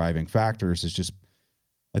one of the driving factors is just,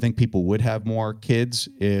 I think people would have more kids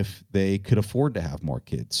if they could afford to have more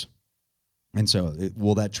kids. And so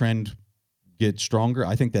will that trend get stronger?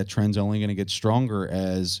 I think that trend's only going to get stronger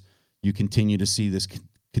as you continue to see this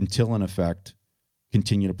Cantillon effect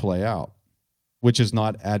continue to play out, which is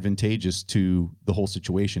not advantageous to the whole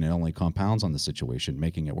situation. It only compounds on the situation,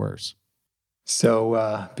 making it worse.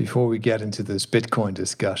 So before we get into this Bitcoin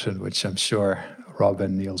discussion, which I'm sure Rob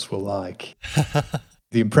and Niels will like,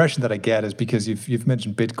 the impression that I get is because you've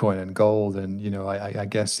mentioned Bitcoin and gold, and I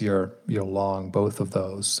guess you're long both of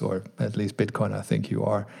those, or at least Bitcoin. I think you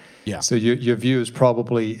are. Yeah. So your view is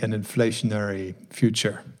probably an inflationary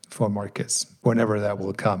future for markets, whenever that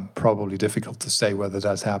will come. Probably difficult to say whether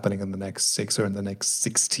that's happening in the next 6 or in the next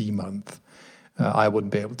 60 months. I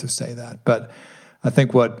wouldn't be able to say that. But I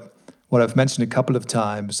think what I've mentioned a couple of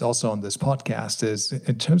times also on this podcast is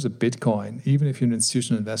in terms of Bitcoin, even if you're an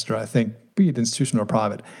institutional investor, I think, be it institutional or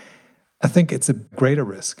private, I think it's a greater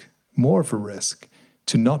risk, more of a risk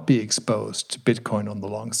to not be exposed to Bitcoin on the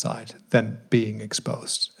long side than being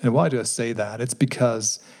exposed. And why do I say that? It's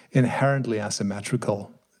because inherently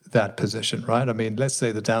asymmetrical, that position, right? I mean, let's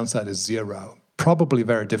say the downside is 0. Probably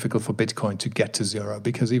very difficult for Bitcoin to get to 0,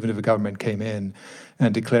 because even if a government came in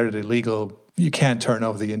and declared it illegal, you can't turn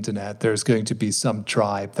over the internet. There's going to be some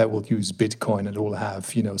tribe that will use Bitcoin and it will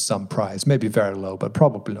have, some price, maybe very low, but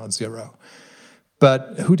probably not 0.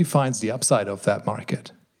 But who defines the upside of that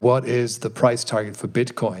market? What is the price target for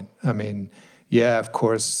Bitcoin? I mean, yeah, of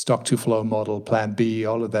course, stock to flow model, plan B,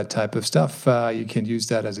 all of that type of stuff. You can use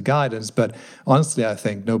that as a guidance, but honestly, I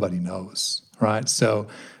think nobody knows, right? So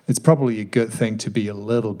it's probably a good thing to be a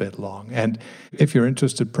little bit long. And if you're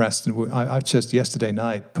interested, Preston, I just yesterday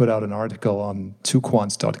night put out an article on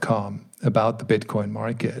 2quants.com about the Bitcoin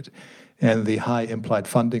market and the high implied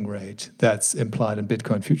funding rate that's implied in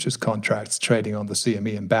Bitcoin futures contracts trading on the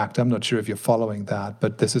CME and backed. I'm not sure if you're following that,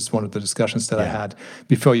 but this is one of the discussions that I had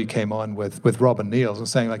before you came on with Rob and Niels, and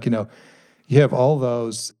saying, like, you have all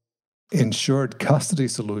those insured custody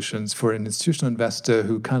solutions for an institutional investor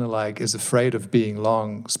who kind of like is afraid of being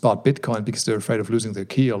long spot Bitcoin because they're afraid of losing their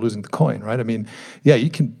key or losing the coin, right? I mean, yeah,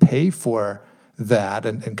 you can pay for that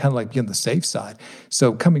and kind of like be on the safe side.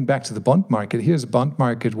 So coming back to the bond market, here's a bond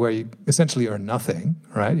market where you essentially earn nothing,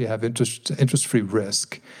 right? You have interest-free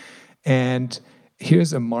risk. And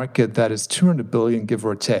here's a market that is 200 billion, give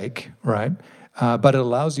or take, right? But it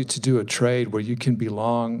allows you to do a trade where you can be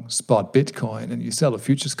long spot Bitcoin and you sell a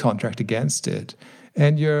futures contract against it.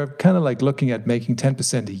 And you're kind of like looking at making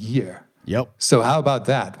 10% a year. Yep. So how about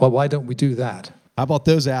that? Well, why don't we do that? How about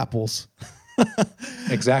those apples?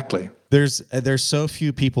 Exactly. There's so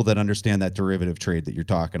few people that understand that derivative trade that you're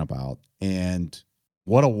talking about. And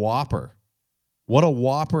what a whopper. What a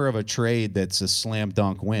whopper of a trade that's a slam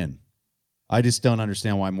dunk win. I just don't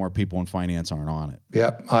understand why more people in finance aren't on it.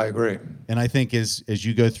 Yep, I agree. And I think as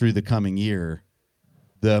you go through the coming year,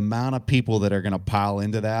 the amount of people that are going to pile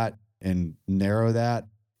into that and narrow that,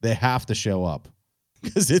 they have to show up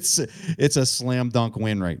because it's a slam dunk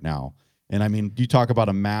win right now. And I mean, you talk about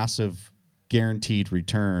a massive guaranteed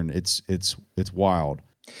return. It's wild.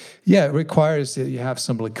 Yeah, it requires that you have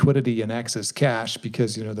some liquidity and excess cash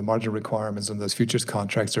because, you know, the margin requirements on those futures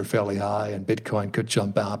contracts are fairly high and Bitcoin could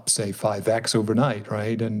jump up, say, 5x overnight,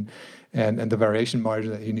 right? And the variation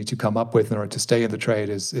margin that you need to come up with in order to stay in the trade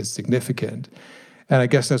is significant. And I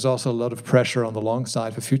guess there's also a lot of pressure on the long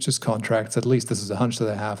side for futures contracts. At least this is a hunch that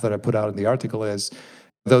I have that I put out in the article is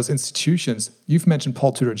those institutions, you've mentioned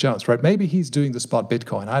Paul Tudor Jones, right? Maybe he's doing the spot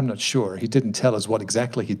Bitcoin. I'm not sure. He didn't tell us what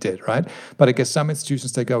exactly he did, right? But I guess some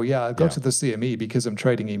institutions, they go, yeah, I'll go to the CME because I'm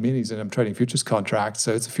trading E-minis and I'm trading futures contracts.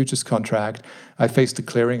 So it's a futures contract. I face the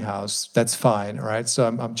clearinghouse. That's fine, right? So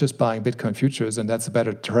I'm just buying Bitcoin futures and that's a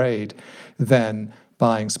better trade than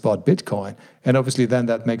buying spot Bitcoin. And obviously then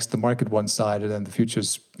that makes the market one-sided and the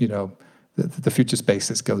futures, you know, the futures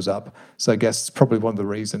basis goes up. So I guess it's probably one of the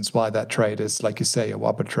reasons why that trade is, like you say, a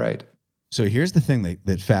whopper trade. So here's the thing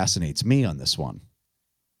that fascinates me on this one.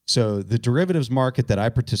 So the derivatives market that I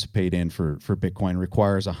participate in for Bitcoin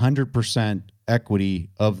requires 100% equity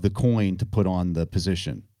of the coin to put on the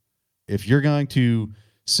position. If you're going to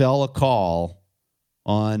sell a call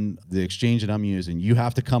on the exchange that I'm using, you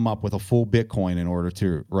have to come up with a full Bitcoin in order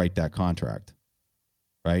to write that contract,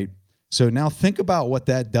 right? So now think about what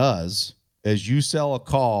that does as you sell a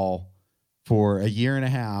call for a year and a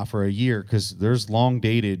half or a year, because there's long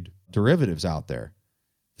dated derivatives out there.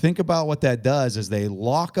 Think about what that does as they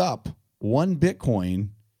lock up one Bitcoin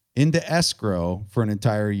into escrow for an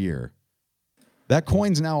entire year. That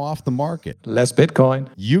coin's now off the market. Less Bitcoin.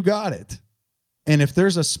 You got it. And if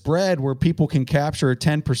there's a spread where people can capture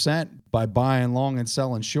 10% by buying long and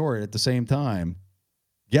selling short at the same time,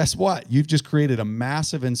 guess what? You've just created a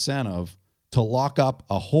massive incentive to lock up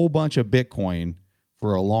a whole bunch of Bitcoin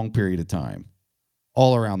for a long period of time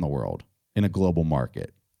all around the world in a global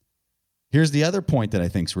market. Here's the other point that I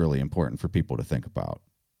think is really important for people to think about.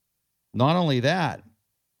 Not only that,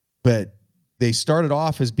 but they started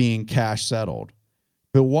off as being cash settled.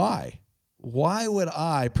 But why? Why would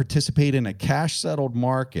I participate in a cash settled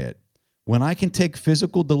market when I can take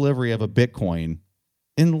physical delivery of a Bitcoin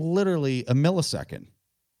in literally a millisecond?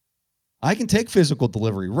 I can take physical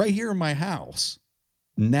delivery right here in my house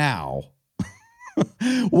now.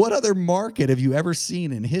 What other market have you ever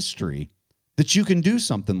seen in history that you can do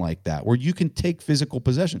something like that, where you can take physical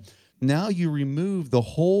possession? Now you remove the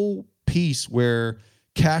whole piece where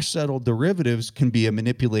cash settled derivatives can be a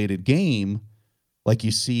manipulated game, like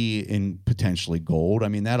you see in potentially gold. I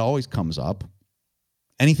mean, that always comes up.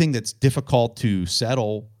 Anything that's difficult to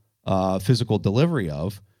settle physical delivery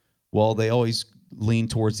of, well, they always lean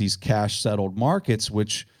towards these cash settled markets,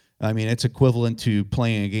 which, I mean, it's equivalent to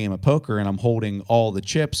playing a game of poker and I'm holding all the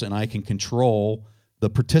chips and I can control the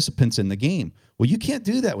participants in the game. Well, you can't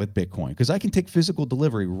do that with Bitcoin because I can take physical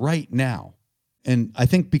delivery right now. And I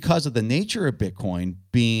think because of the nature of Bitcoin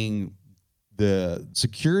being the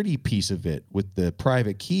security piece of it with the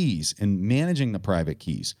private keys and managing the private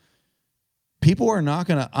keys, people are not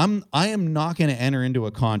going to, I am not going to enter into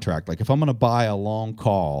a contract. Like if I'm going to buy a long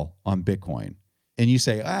call on Bitcoin, and you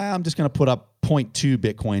say, I'm just going to put up 0.2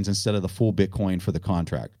 Bitcoins instead of the full Bitcoin for the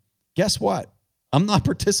contract. Guess what? I'm not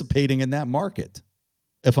participating in that market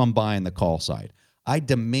if I'm buying the call side. I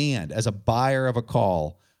demand, as a buyer of a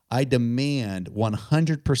call, I demand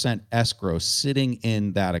 100% escrow sitting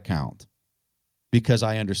in that account because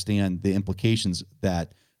I understand the implications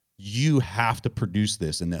that you have to produce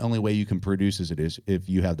this. And the only way you can produce it is if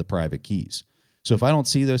you have the private keys. So if I don't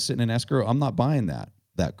see those sitting in escrow, I'm not buying that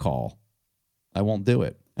call. I won't do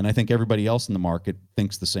it. And I think everybody else in the market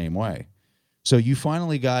thinks the same way. So you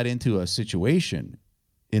finally got into a situation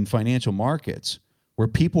in financial markets where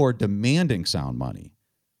people are demanding sound money.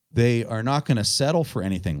 They are not going to settle for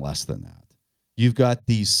anything less than that. You've got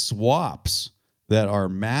these swaps that are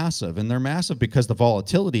massive, and they're massive because the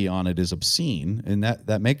volatility on it is obscene, and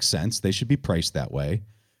that makes sense. They should be priced that way.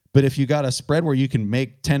 But if you got a spread where you can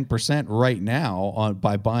make 10% right now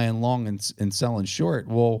by buying long and selling short,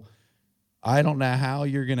 well, I don't know how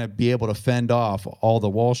you're going to be able to fend off all the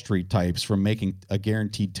Wall Street types from making a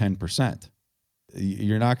guaranteed 10%.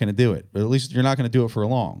 You're not going to do it. Or at least you're not going to do it for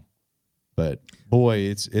long. But boy,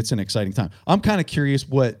 it's an exciting time. I'm kind of curious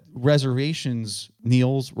what reservations,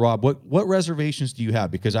 Niels, Rob, what reservations do you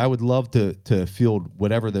have? Because I would love to field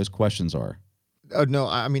whatever those questions are. No,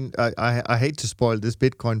 I mean, I hate to spoil this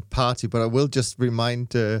Bitcoin party, but I will just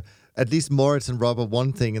remind at least Moritz and Rob of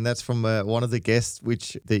one thing, and that's from one of the guests,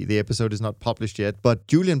 which the episode is not published yet. But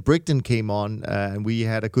Julian Brigden came on, and we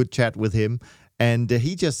had a good chat with him. And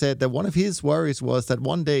he just said that one of his worries was that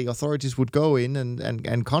one day authorities would go in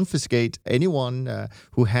and confiscate anyone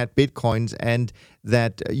who had Bitcoins, and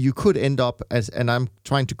that you could end up as, and I'm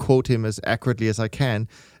trying to quote him as accurately as I can,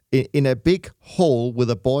 in a big hole with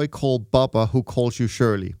a boy called Bubba who calls you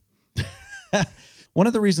Shirley. One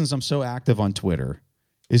of the reasons I'm so active on Twitter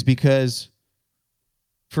is because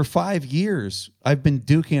for 5 years, I've been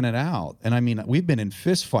duking it out. And I mean, we've been in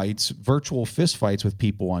virtual fist fights with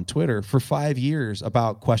people on Twitter for 5 years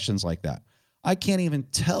about questions like that. I can't even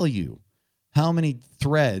tell you how many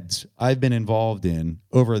threads I've been involved in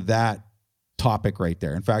over that topic right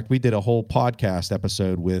there. In fact, we did a whole podcast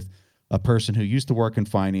episode with a person who used to work in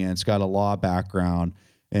finance, got a law background,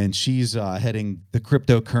 and she's heading the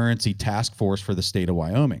cryptocurrency task force for the state of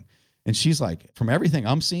Wyoming. And she's like, from everything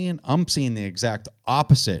I'm seeing the exact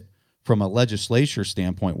opposite from a legislature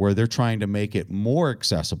standpoint, where they're trying to make it more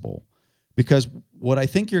accessible. Because what I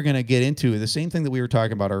think you're going to get into is the same thing that we were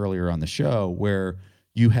talking about earlier on the show, where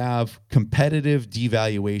you have competitive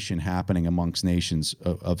devaluation happening amongst nations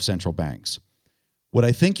of central banks. What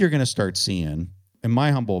I think you're going to start seeing, in my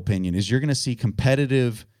humble opinion, is you're going to see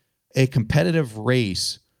a competitive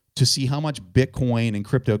race to see how much Bitcoin and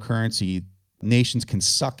cryptocurrency nations can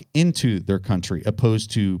suck into their country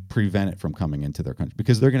opposed to prevent it from coming into their country,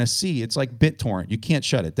 because they're going to see it's like BitTorrent. You can't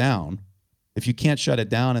shut it down. If you can't shut it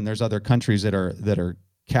down and there's other countries that are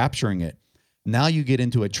capturing it, now you get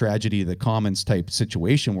into a tragedy of the commons type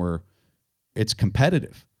situation where it's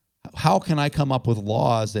competitive. How can I come up with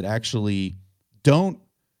laws that actually don't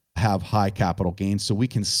have high capital gains so we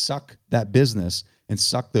can suck that business and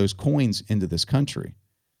suck those coins into this country?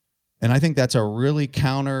 And I think that's a really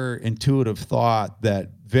counterintuitive thought that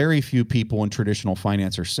very few people in traditional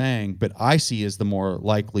finance are saying, but I see as the more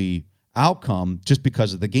likely outcome just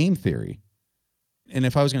because of the game theory. And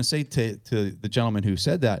if I was going to say to the gentleman who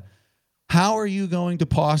said that, how are you going to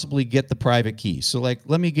possibly get the private key? So let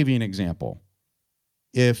me give you an example.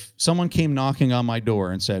 If someone came knocking on my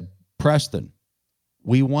door and said, Preston,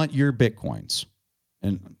 we want your Bitcoins.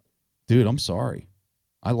 And dude, I'm sorry.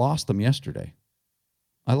 I lost them yesterday.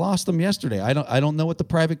 I don't know what the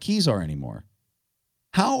private keys are anymore.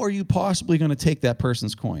 How are you possibly going to take that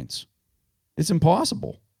person's coins? It's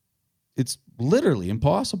impossible. It's literally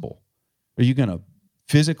impossible. Are you going to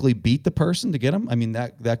physically beat the person to get them? I mean,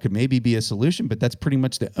 that could maybe be a solution, but that's pretty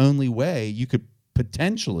much the only way you could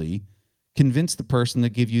potentially convince the person to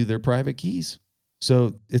give you their private keys.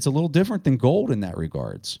 So it's a little different than gold in that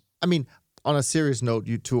regards. I mean, on a serious note,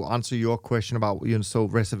 to answer your question about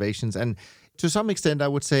reservations, and to some extent, I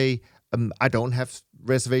would say I don't have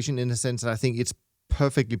reservation in the sense that I think it's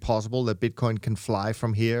perfectly possible that Bitcoin can fly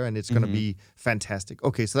from here and it's going to be fantastic.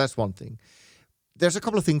 Okay, so that's one thing. There's a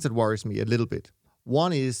couple of things that worries me a little bit.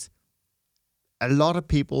 One is a lot of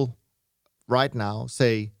people right now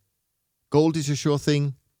say gold is a sure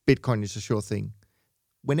thing, Bitcoin is a sure thing.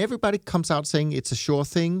 When everybody comes out saying it's a sure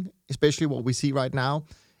thing, especially what we see right now,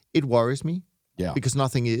 it worries me because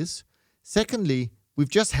nothing is. Secondly, we've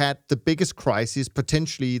just had the biggest crisis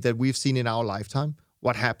potentially that we've seen in our lifetime.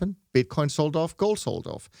 What happened? Bitcoin sold off, gold sold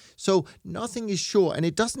off. So nothing is sure, and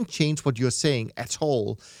it doesn't change what you're saying at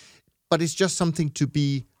all, but it's just something to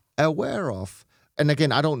be aware of. And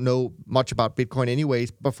again, I don't know much about Bitcoin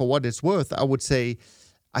anyways, but for what it's worth, I would say,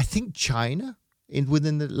 I think China,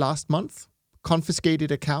 within the last month,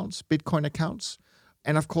 confiscated accounts, Bitcoin accounts.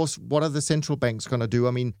 And of course, what are the central banks going to do?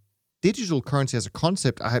 I mean, digital currency as a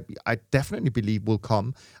concept, I definitely believe will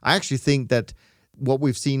come. I actually think that what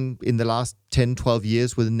we've seen in the last 10, 12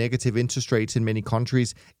 years with negative interest rates in many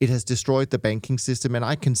countries, it has destroyed the banking system. And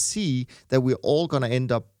I can see that we're all going to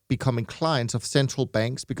end up becoming clients of central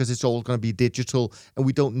banks because it's all going to be digital and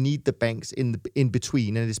we don't need the banks in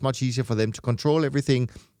between. And it's much easier for them to control everything.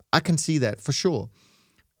 I can see that for sure.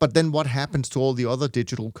 But then what happens to all the other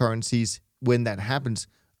digital currencies when that happens?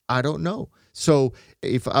 I don't know. So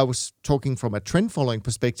if I was talking from a trend following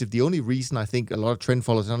perspective, the only reason I think a lot of trend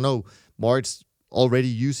followers, I know Moritz already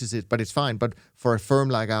uses it, but it's fine. But for a firm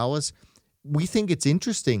like ours, we think it's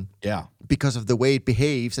interesting because of the way it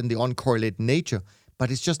behaves and the uncorrelated nature,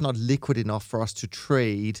 but it's just not liquid enough for us to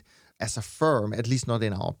trade as a firm, at least not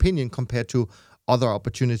in our opinion, compared to other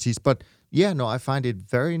opportunities. But yeah, no, I find it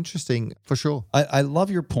very interesting for sure. I love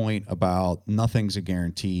your point about nothing's a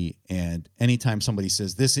guarantee. And anytime somebody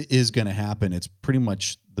says this is going to happen, it's pretty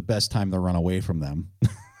much the best time to run away from them.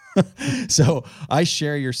 So I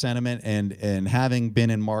share your sentiment, and having been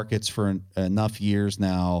in markets for enough years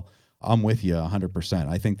now, I'm with you 100%.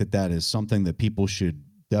 I think that is something that people should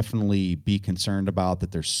definitely be concerned about,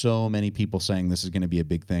 that there's so many people saying this is going to be a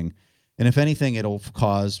big thing. And if anything, it'll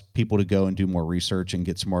cause people to go and do more research and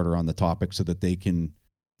get smarter on the topic so that they can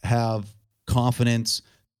have confidence.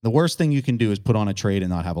 The worst thing you can do is put on a trade and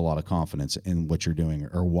not have a lot of confidence in what you're doing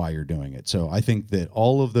or why you're doing it. So I think that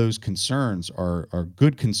all of those concerns are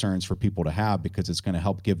good concerns for people to have, because it's going to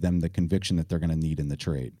help give them the conviction that they're going to need in the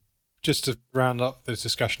trade. Just to round up this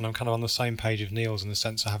discussion, I'm kind of on the same page of Niels in the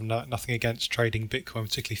sense I have nothing against trading Bitcoin,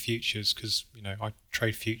 particularly futures, because I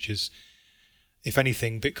trade futures. If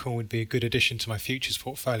anything, Bitcoin would be a good addition to my futures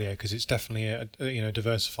portfolio because it's definitely a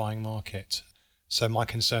diversifying market. So my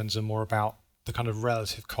concerns are more about the kind of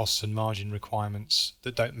relative costs and margin requirements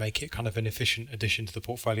that don't make it kind of an efficient addition to the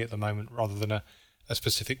portfolio at the moment, rather than a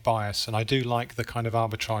specific bias. And I do like the kind of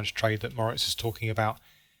arbitrage trade that Moritz is talking about.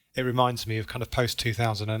 It reminds me of kind of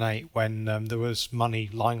post-2008 when there was money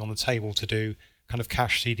lying on the table to do kind of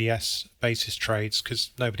cash CDS basis trades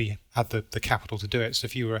because nobody had the capital to do it. So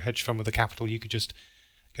if you were a hedge fund with the capital, you could just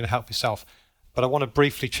kind of help yourself. But I want to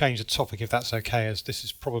briefly change the topic, if that's okay, as this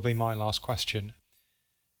is probably my last question.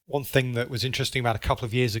 One thing that was interesting about a couple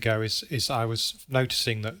of years ago is I was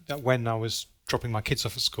noticing that when I was dropping my kids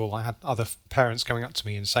off at school, I had other parents coming up to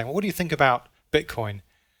me and saying, well, what do you think about Bitcoin?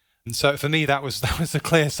 And so for me, that was a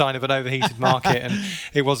clear sign of an overheated market, and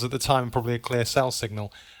it was at the time probably a clear sell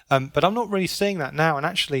signal. But I'm not really seeing that now. And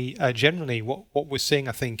actually, generally, what we're seeing,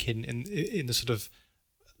 I think, in the sort of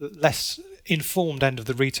less informed end of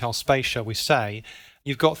the retail space, shall we say,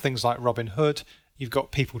 you've got things like Robinhood, you've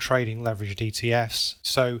got people trading leveraged ETFs.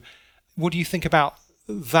 So what do you think about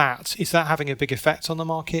that? Is that having a big effect on the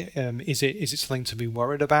market? Is it something to be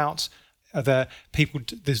worried about? Are there people?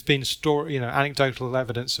 There's been anecdotal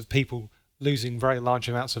evidence of people losing very large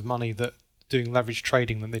amounts of money that doing leveraged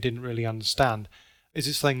trading that they didn't really understand. Is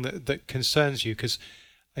it something that concerns you? Because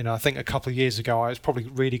I think a couple of years ago I was probably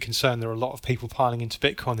really concerned there were a lot of people piling into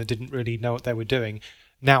Bitcoin that didn't really know what they were doing.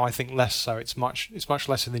 Now I think less so. It's much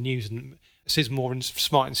less in the news, and this is more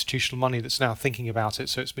smart institutional money that's now thinking about it.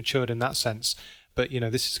 So it's matured in that sense. But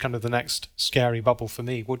this is kind of the next scary bubble for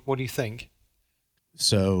me. What do you think?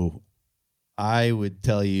 So I would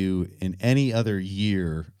tell you, in any other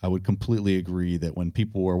year, I would completely agree that when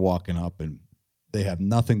people were walking up and they have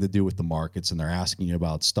nothing to do with the markets and they're asking you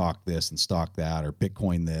about stock this and stock that or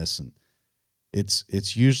Bitcoin this, and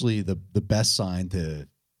it's usually the best sign to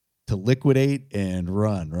liquidate and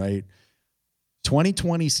run, right?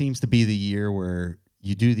 2020 seems to be the year where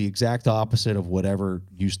you do the exact opposite of whatever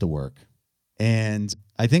used to work. And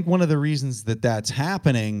I think one of the reasons that that's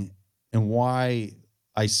happening and why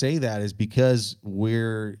I say that is because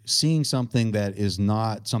we're seeing something that is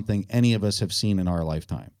not something any of us have seen in our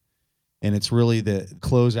lifetime. And it's really the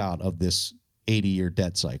closeout of this 80-year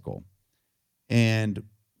debt cycle. And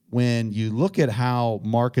when you look at how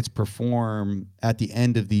markets perform at the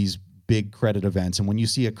end of these big credit events, and when you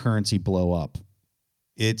see a currency blow up,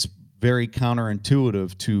 it's very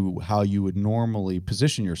counterintuitive to how you would normally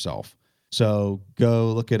position yourself. So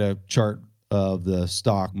go look at a chart of the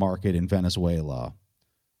stock market in Venezuela.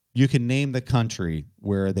 You can name the country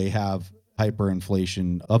where they have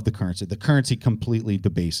hyperinflation of the currency. The currency completely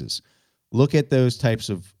debases. Look at those types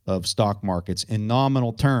of stock markets in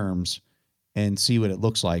nominal terms and see what it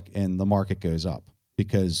looks like, and the market goes up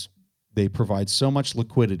because they provide so much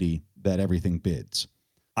liquidity that everything bids.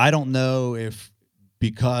 I don't know if,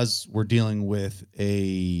 because we're dealing with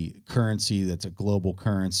a currency that's a global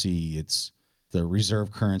currency, it's the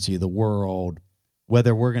reserve currency of the world,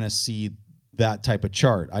 whether we're going to see that type of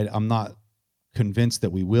chart. I'm not convinced that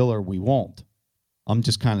we will or we won't. I'm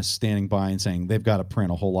just kind of standing by and saying they've got to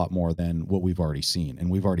print a whole lot more than what we've already seen, and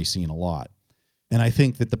we've already seen a lot. And I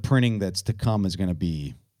think that the printing that's to come is going to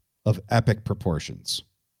be of epic proportions,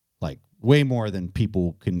 like way more than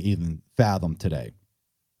people can even fathom today.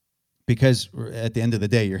 Because at the end of the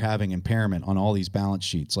day, you're having impairment on all these balance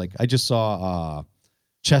sheets. Like I just saw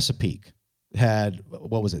Chesapeake had,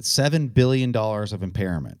 $7 billion of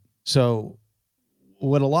impairment. So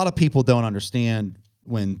what a lot of people don't understand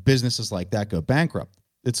when businesses like that go bankrupt,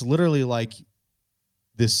 it's literally like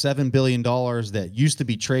this $7 billion that used to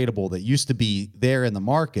be tradable, that used to be there in the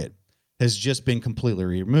market, has just been completely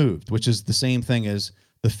removed, which is the same thing as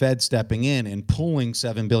the Fed stepping in and pulling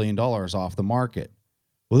 $7 billion off the market.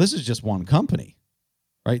 Well, this is just one company,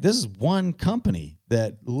 right? This is one company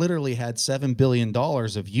that literally had $7 billion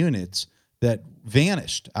of units that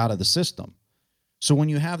vanished out of the system. So when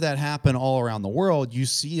you have that happen all around the world, you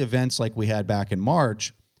see events like we had back in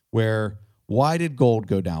March where why did gold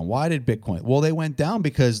go down? Why did Bitcoin? Well, they went down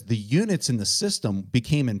because the units in the system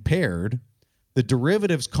became impaired. The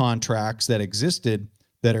derivatives contracts that existed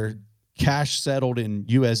that are cash settled in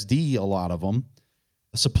USD, a lot of them,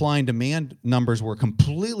 supply and demand numbers were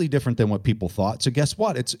completely different than what people thought. So guess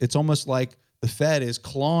what? It's almost like the Fed is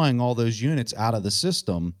clawing all those units out of the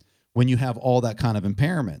system when you have all that kind of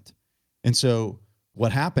impairment. And so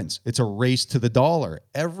what happens? It's a race to the dollar.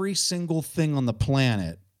 Every single thing on the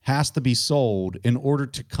planet has to be sold in order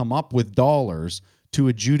to come up with dollars to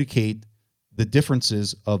adjudicate the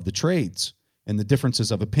differences of the trades and the differences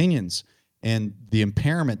of opinions and the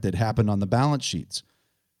impairment that happened on the balance sheets.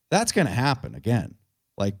 That's going to happen again.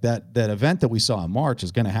 Like that event that we saw in March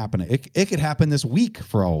is going to happen. It could happen this week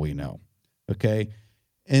for all we know. Okay.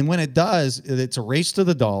 And when it does, it's a race to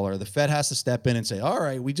the dollar. The Fed has to step in and say, all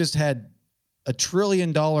right, we just had $1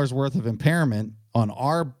 trillion worth of impairment on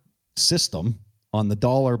our system, on the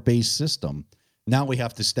dollar-based system. Now we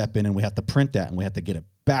have to step in and we have to print that and we have to get it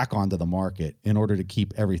back onto the market in order to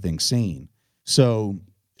keep everything sane. So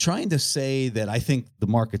trying to say that I think the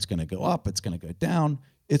market's going to go up, it's going to go down,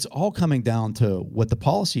 it's all coming down to what the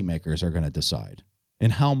policymakers are going to decide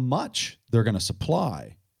and how much they're going to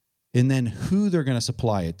supply and then who they're going to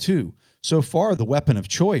supply it to. So far, the weapon of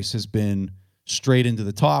choice has been straight into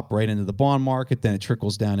the top, right into the bond market, then it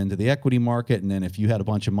trickles down into the equity market, and then if you had a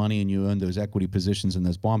bunch of money and you owned those equity positions and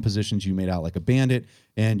those bond positions, you made out like a bandit,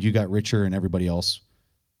 and you got richer, and everybody else,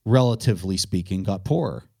 relatively speaking, got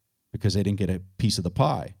poorer because they didn't get a piece of the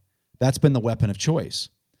pie. That's been the weapon of choice.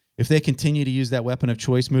 If they continue to use that weapon of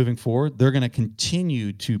choice moving forward, they're going to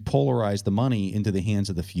continue to polarize the money into the hands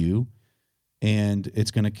of the few, and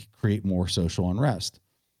it's going to create more social unrest.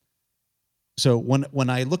 So when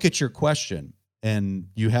I look at your question and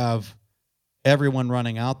you have everyone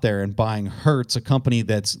running out there and buying Hertz, a company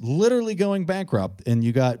that's literally going bankrupt, and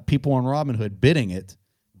you got people on Robinhood bidding it,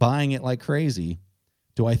 buying it like crazy,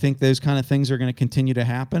 do I think those kind of things are going to continue to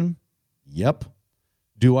happen? Yep.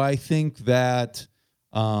 Do I think that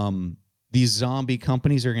these zombie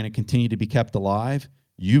companies are going to continue to be kept alive?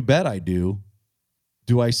 You bet I do.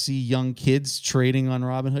 Do I see young kids trading on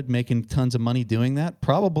Robinhood making tons of money doing that?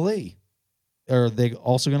 Probably. Are they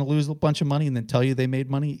also going to lose a bunch of money and then tell you they made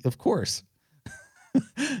money? Of course.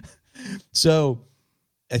 So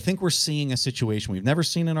I think we're seeing a situation we've never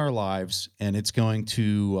seen in our lives, and it's going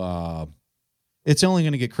to, it's only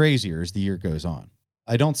going to get crazier as the year goes on.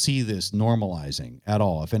 I don't see this normalizing at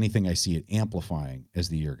all. If anything, I see it amplifying as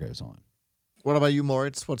the year goes on. What about you,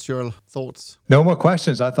 Moritz? What's your thoughts? No more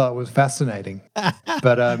questions. I thought it was fascinating.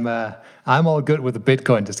 But I'm all good with the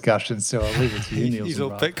Bitcoin discussion, so I'll leave it to you, Niels. He's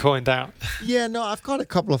all Bitcoined out. Yeah, no, I've got a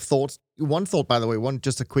couple of thoughts. One thought, by the way,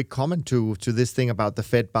 just a quick comment to this thing about the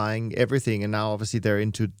Fed buying everything, and now obviously they're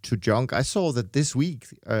into junk. I saw that this week,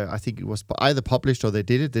 I think it was either published or they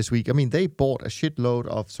did it this week. I mean, they bought a shitload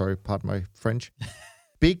of, sorry, pardon my French,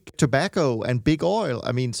 big tobacco and big oil.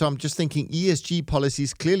 I mean, so I'm just thinking ESG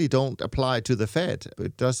policies clearly don't apply to the Fed.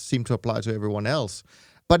 It does seem to apply to everyone else.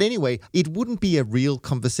 But anyway, it wouldn't be a real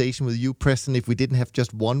conversation with you, Preston, if we didn't have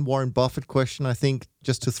just one Warren Buffett question, I think,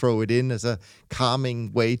 just to throw it in as a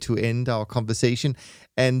calming way to end our conversation.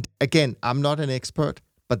 And again, I'm not an expert,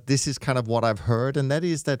 but this is kind of what I've heard, and that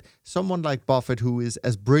is that someone like Buffett, who is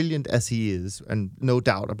as brilliant as he is, and no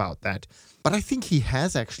doubt about that, but I think he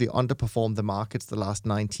has actually underperformed the markets the last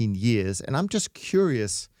 19 years. And I'm just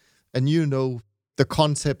curious, and you know the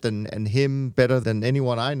concept and him better than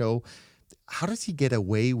anyone I know, how does he get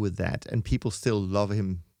away with that and people still love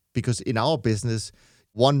him? Because in our business,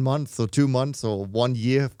 1 month or 2 months or 1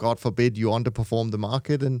 year, God forbid, you underperform the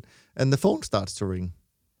market and the phone starts to ring.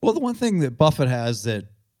 Well, the one thing that Buffett has that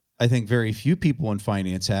I think very few people in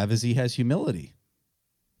finance have is he has humility.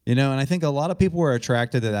 You know, and I think a lot of people are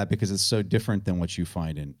attracted to that because it's so different than what you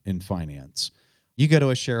find in finance. You go to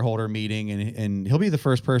a shareholder meeting and he'll be the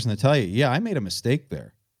first person to tell you, yeah, I made a mistake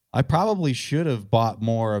there. I probably should have bought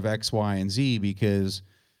more of X, Y, and Z because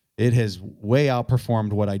it has way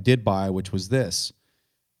outperformed what I did buy, which was this.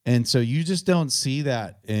 And so you just don't see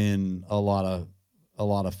that in a lot a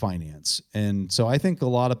lot of finance. And so I think a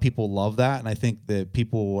lot of people love that. And I think that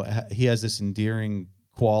he has this endearing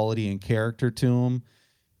quality and character to him.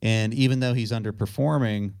 And even though he's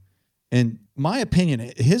underperforming, in my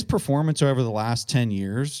opinion, his performance over the last 10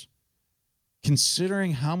 years,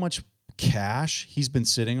 considering how much cash he's been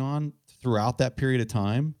sitting on throughout that period of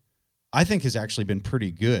time, I think has actually been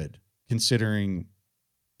pretty good, considering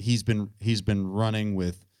he's been running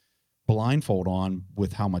with blindfold on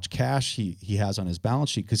with how much cash he has on his balance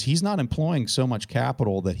sheet, because he's not employing so much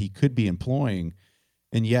capital that he could be employing,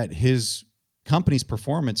 and yet his company's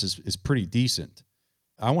performance is pretty decent.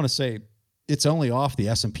 I want to say it's only off the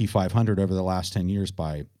S&P 500 over the last 10 years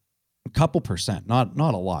by a couple percent, not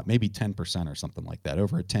a lot, maybe 10% or something like that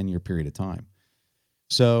over a 10-year period of time.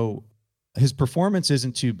 So his performance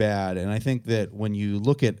isn't too bad. And I think that when you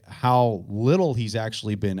look at how little he's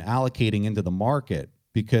actually been allocating into the market,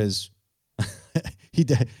 because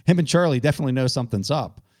him and Charlie definitely know something's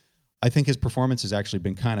up, I think his performance has actually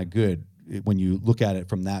been kind of good when you look at it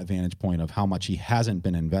from that vantage point of how much he hasn't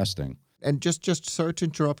been investing. And just sorry to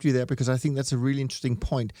interrupt you there, because I think that's a really interesting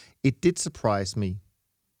point. It did surprise me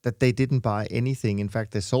that they didn't buy anything. In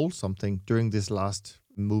fact, they sold something during this last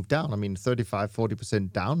move down. I mean,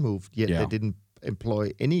 40% down move, yet They didn't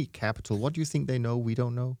employ any capital. What do you think they know we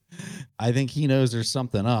don't know? I think he knows there's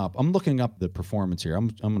something up. I'm looking up the performance here. I'm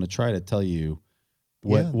going to try to tell you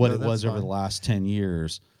what it was over the last 10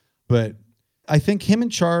 years. But I think him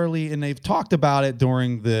and Charlie, and they've talked about it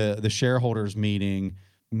during the shareholders meeting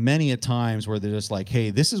many a times, where they're just like, hey,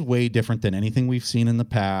 this is way different than anything we've seen in the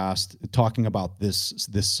past, talking about this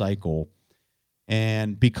cycle.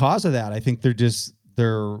 And because of that, I think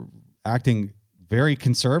they're acting very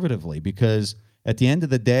conservatively, because at the end of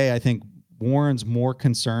the day, I think Warren's more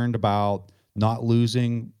concerned about not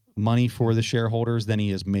losing money for the shareholders than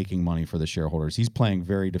he is making money for the shareholders. He's playing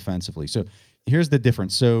very defensively. So here's the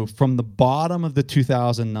difference. So from the bottom of the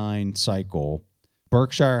 2009 cycle,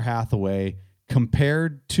 Berkshire Hathaway,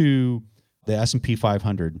 compared to the S&P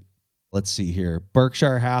 500, let's see here.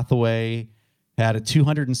 Berkshire Hathaway had a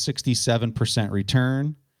 267%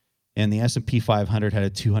 return, and the S&P 500 had a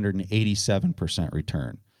 287%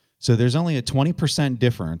 return. So there's only a 20%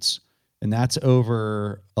 difference, and that's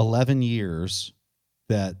over 11 years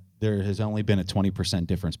that there has only been a 20%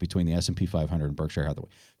 difference between the S&P 500 and Berkshire Hathaway.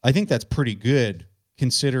 I think that's pretty good,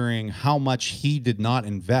 considering how much he did not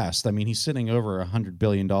invest. I mean, he's sitting over $100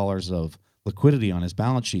 billion of liquidity on his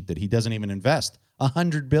balance sheet that he doesn't even invest.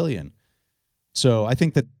 $100 billion. So I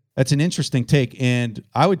think that's an interesting take. And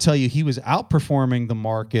I would tell you he was outperforming the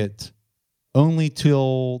market only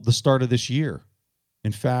till the start of this year.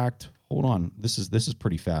 In fact, hold on. This is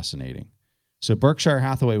pretty fascinating. So Berkshire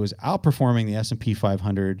Hathaway was outperforming the S&P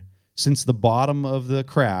 500 since the bottom of the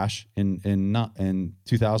crash in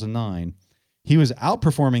 2009. He was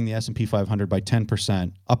outperforming the S&P 500 by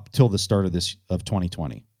 10% up till the start of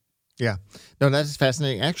 2020. Yeah. No, that is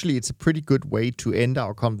fascinating. Actually, it's a pretty good way to end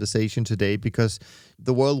our conversation today, because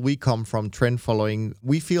the world we come from, trend following,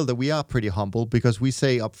 we feel that we are pretty humble, because we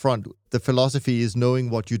say up front, the philosophy is knowing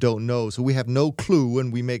what you don't know. So we have no clue,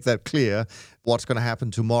 and we make that clear what's going to happen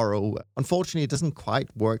tomorrow. Unfortunately, it doesn't quite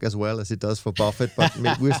work as well as it does for Buffett, but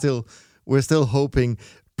we're still hoping.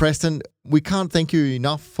 Preston, we can't thank you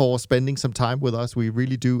enough for spending some time with us. We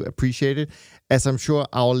really do appreciate it, as I'm sure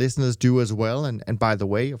our listeners do as well. And by the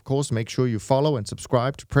way, of course, make sure you follow and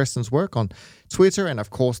subscribe to Preston's work on Twitter and, of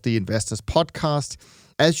course, the Investors Podcast.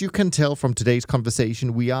 As you can tell from today's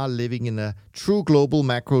conversation, we are living in a true global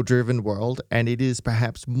macro-driven world, and it is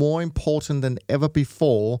perhaps more important than ever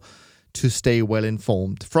before to stay well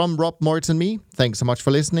informed. From Rob, Moritz, and me, thanks so much for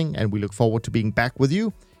listening, and we look forward to being back with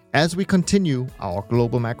you as we continue our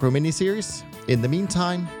Global Macro mini-series. In the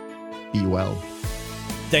meantime, be well.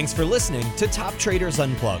 Thanks for listening to Top Traders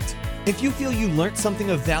Unplugged. If you feel you learned something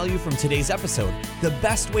of value from today's episode, the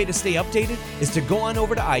best way to stay updated is to go on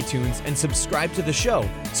over to iTunes and subscribe to the show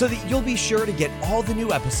so that you'll be sure to get all the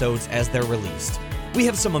new episodes as they're released. We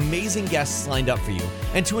have some amazing guests lined up for you,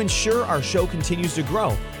 and to ensure our show continues to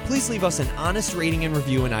grow, please leave us an honest rating and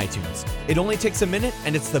review in iTunes. It only takes a minute,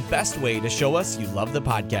 and it's the best way to show us you love the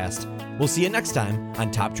podcast. We'll see you next time on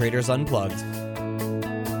Top Traders Unplugged.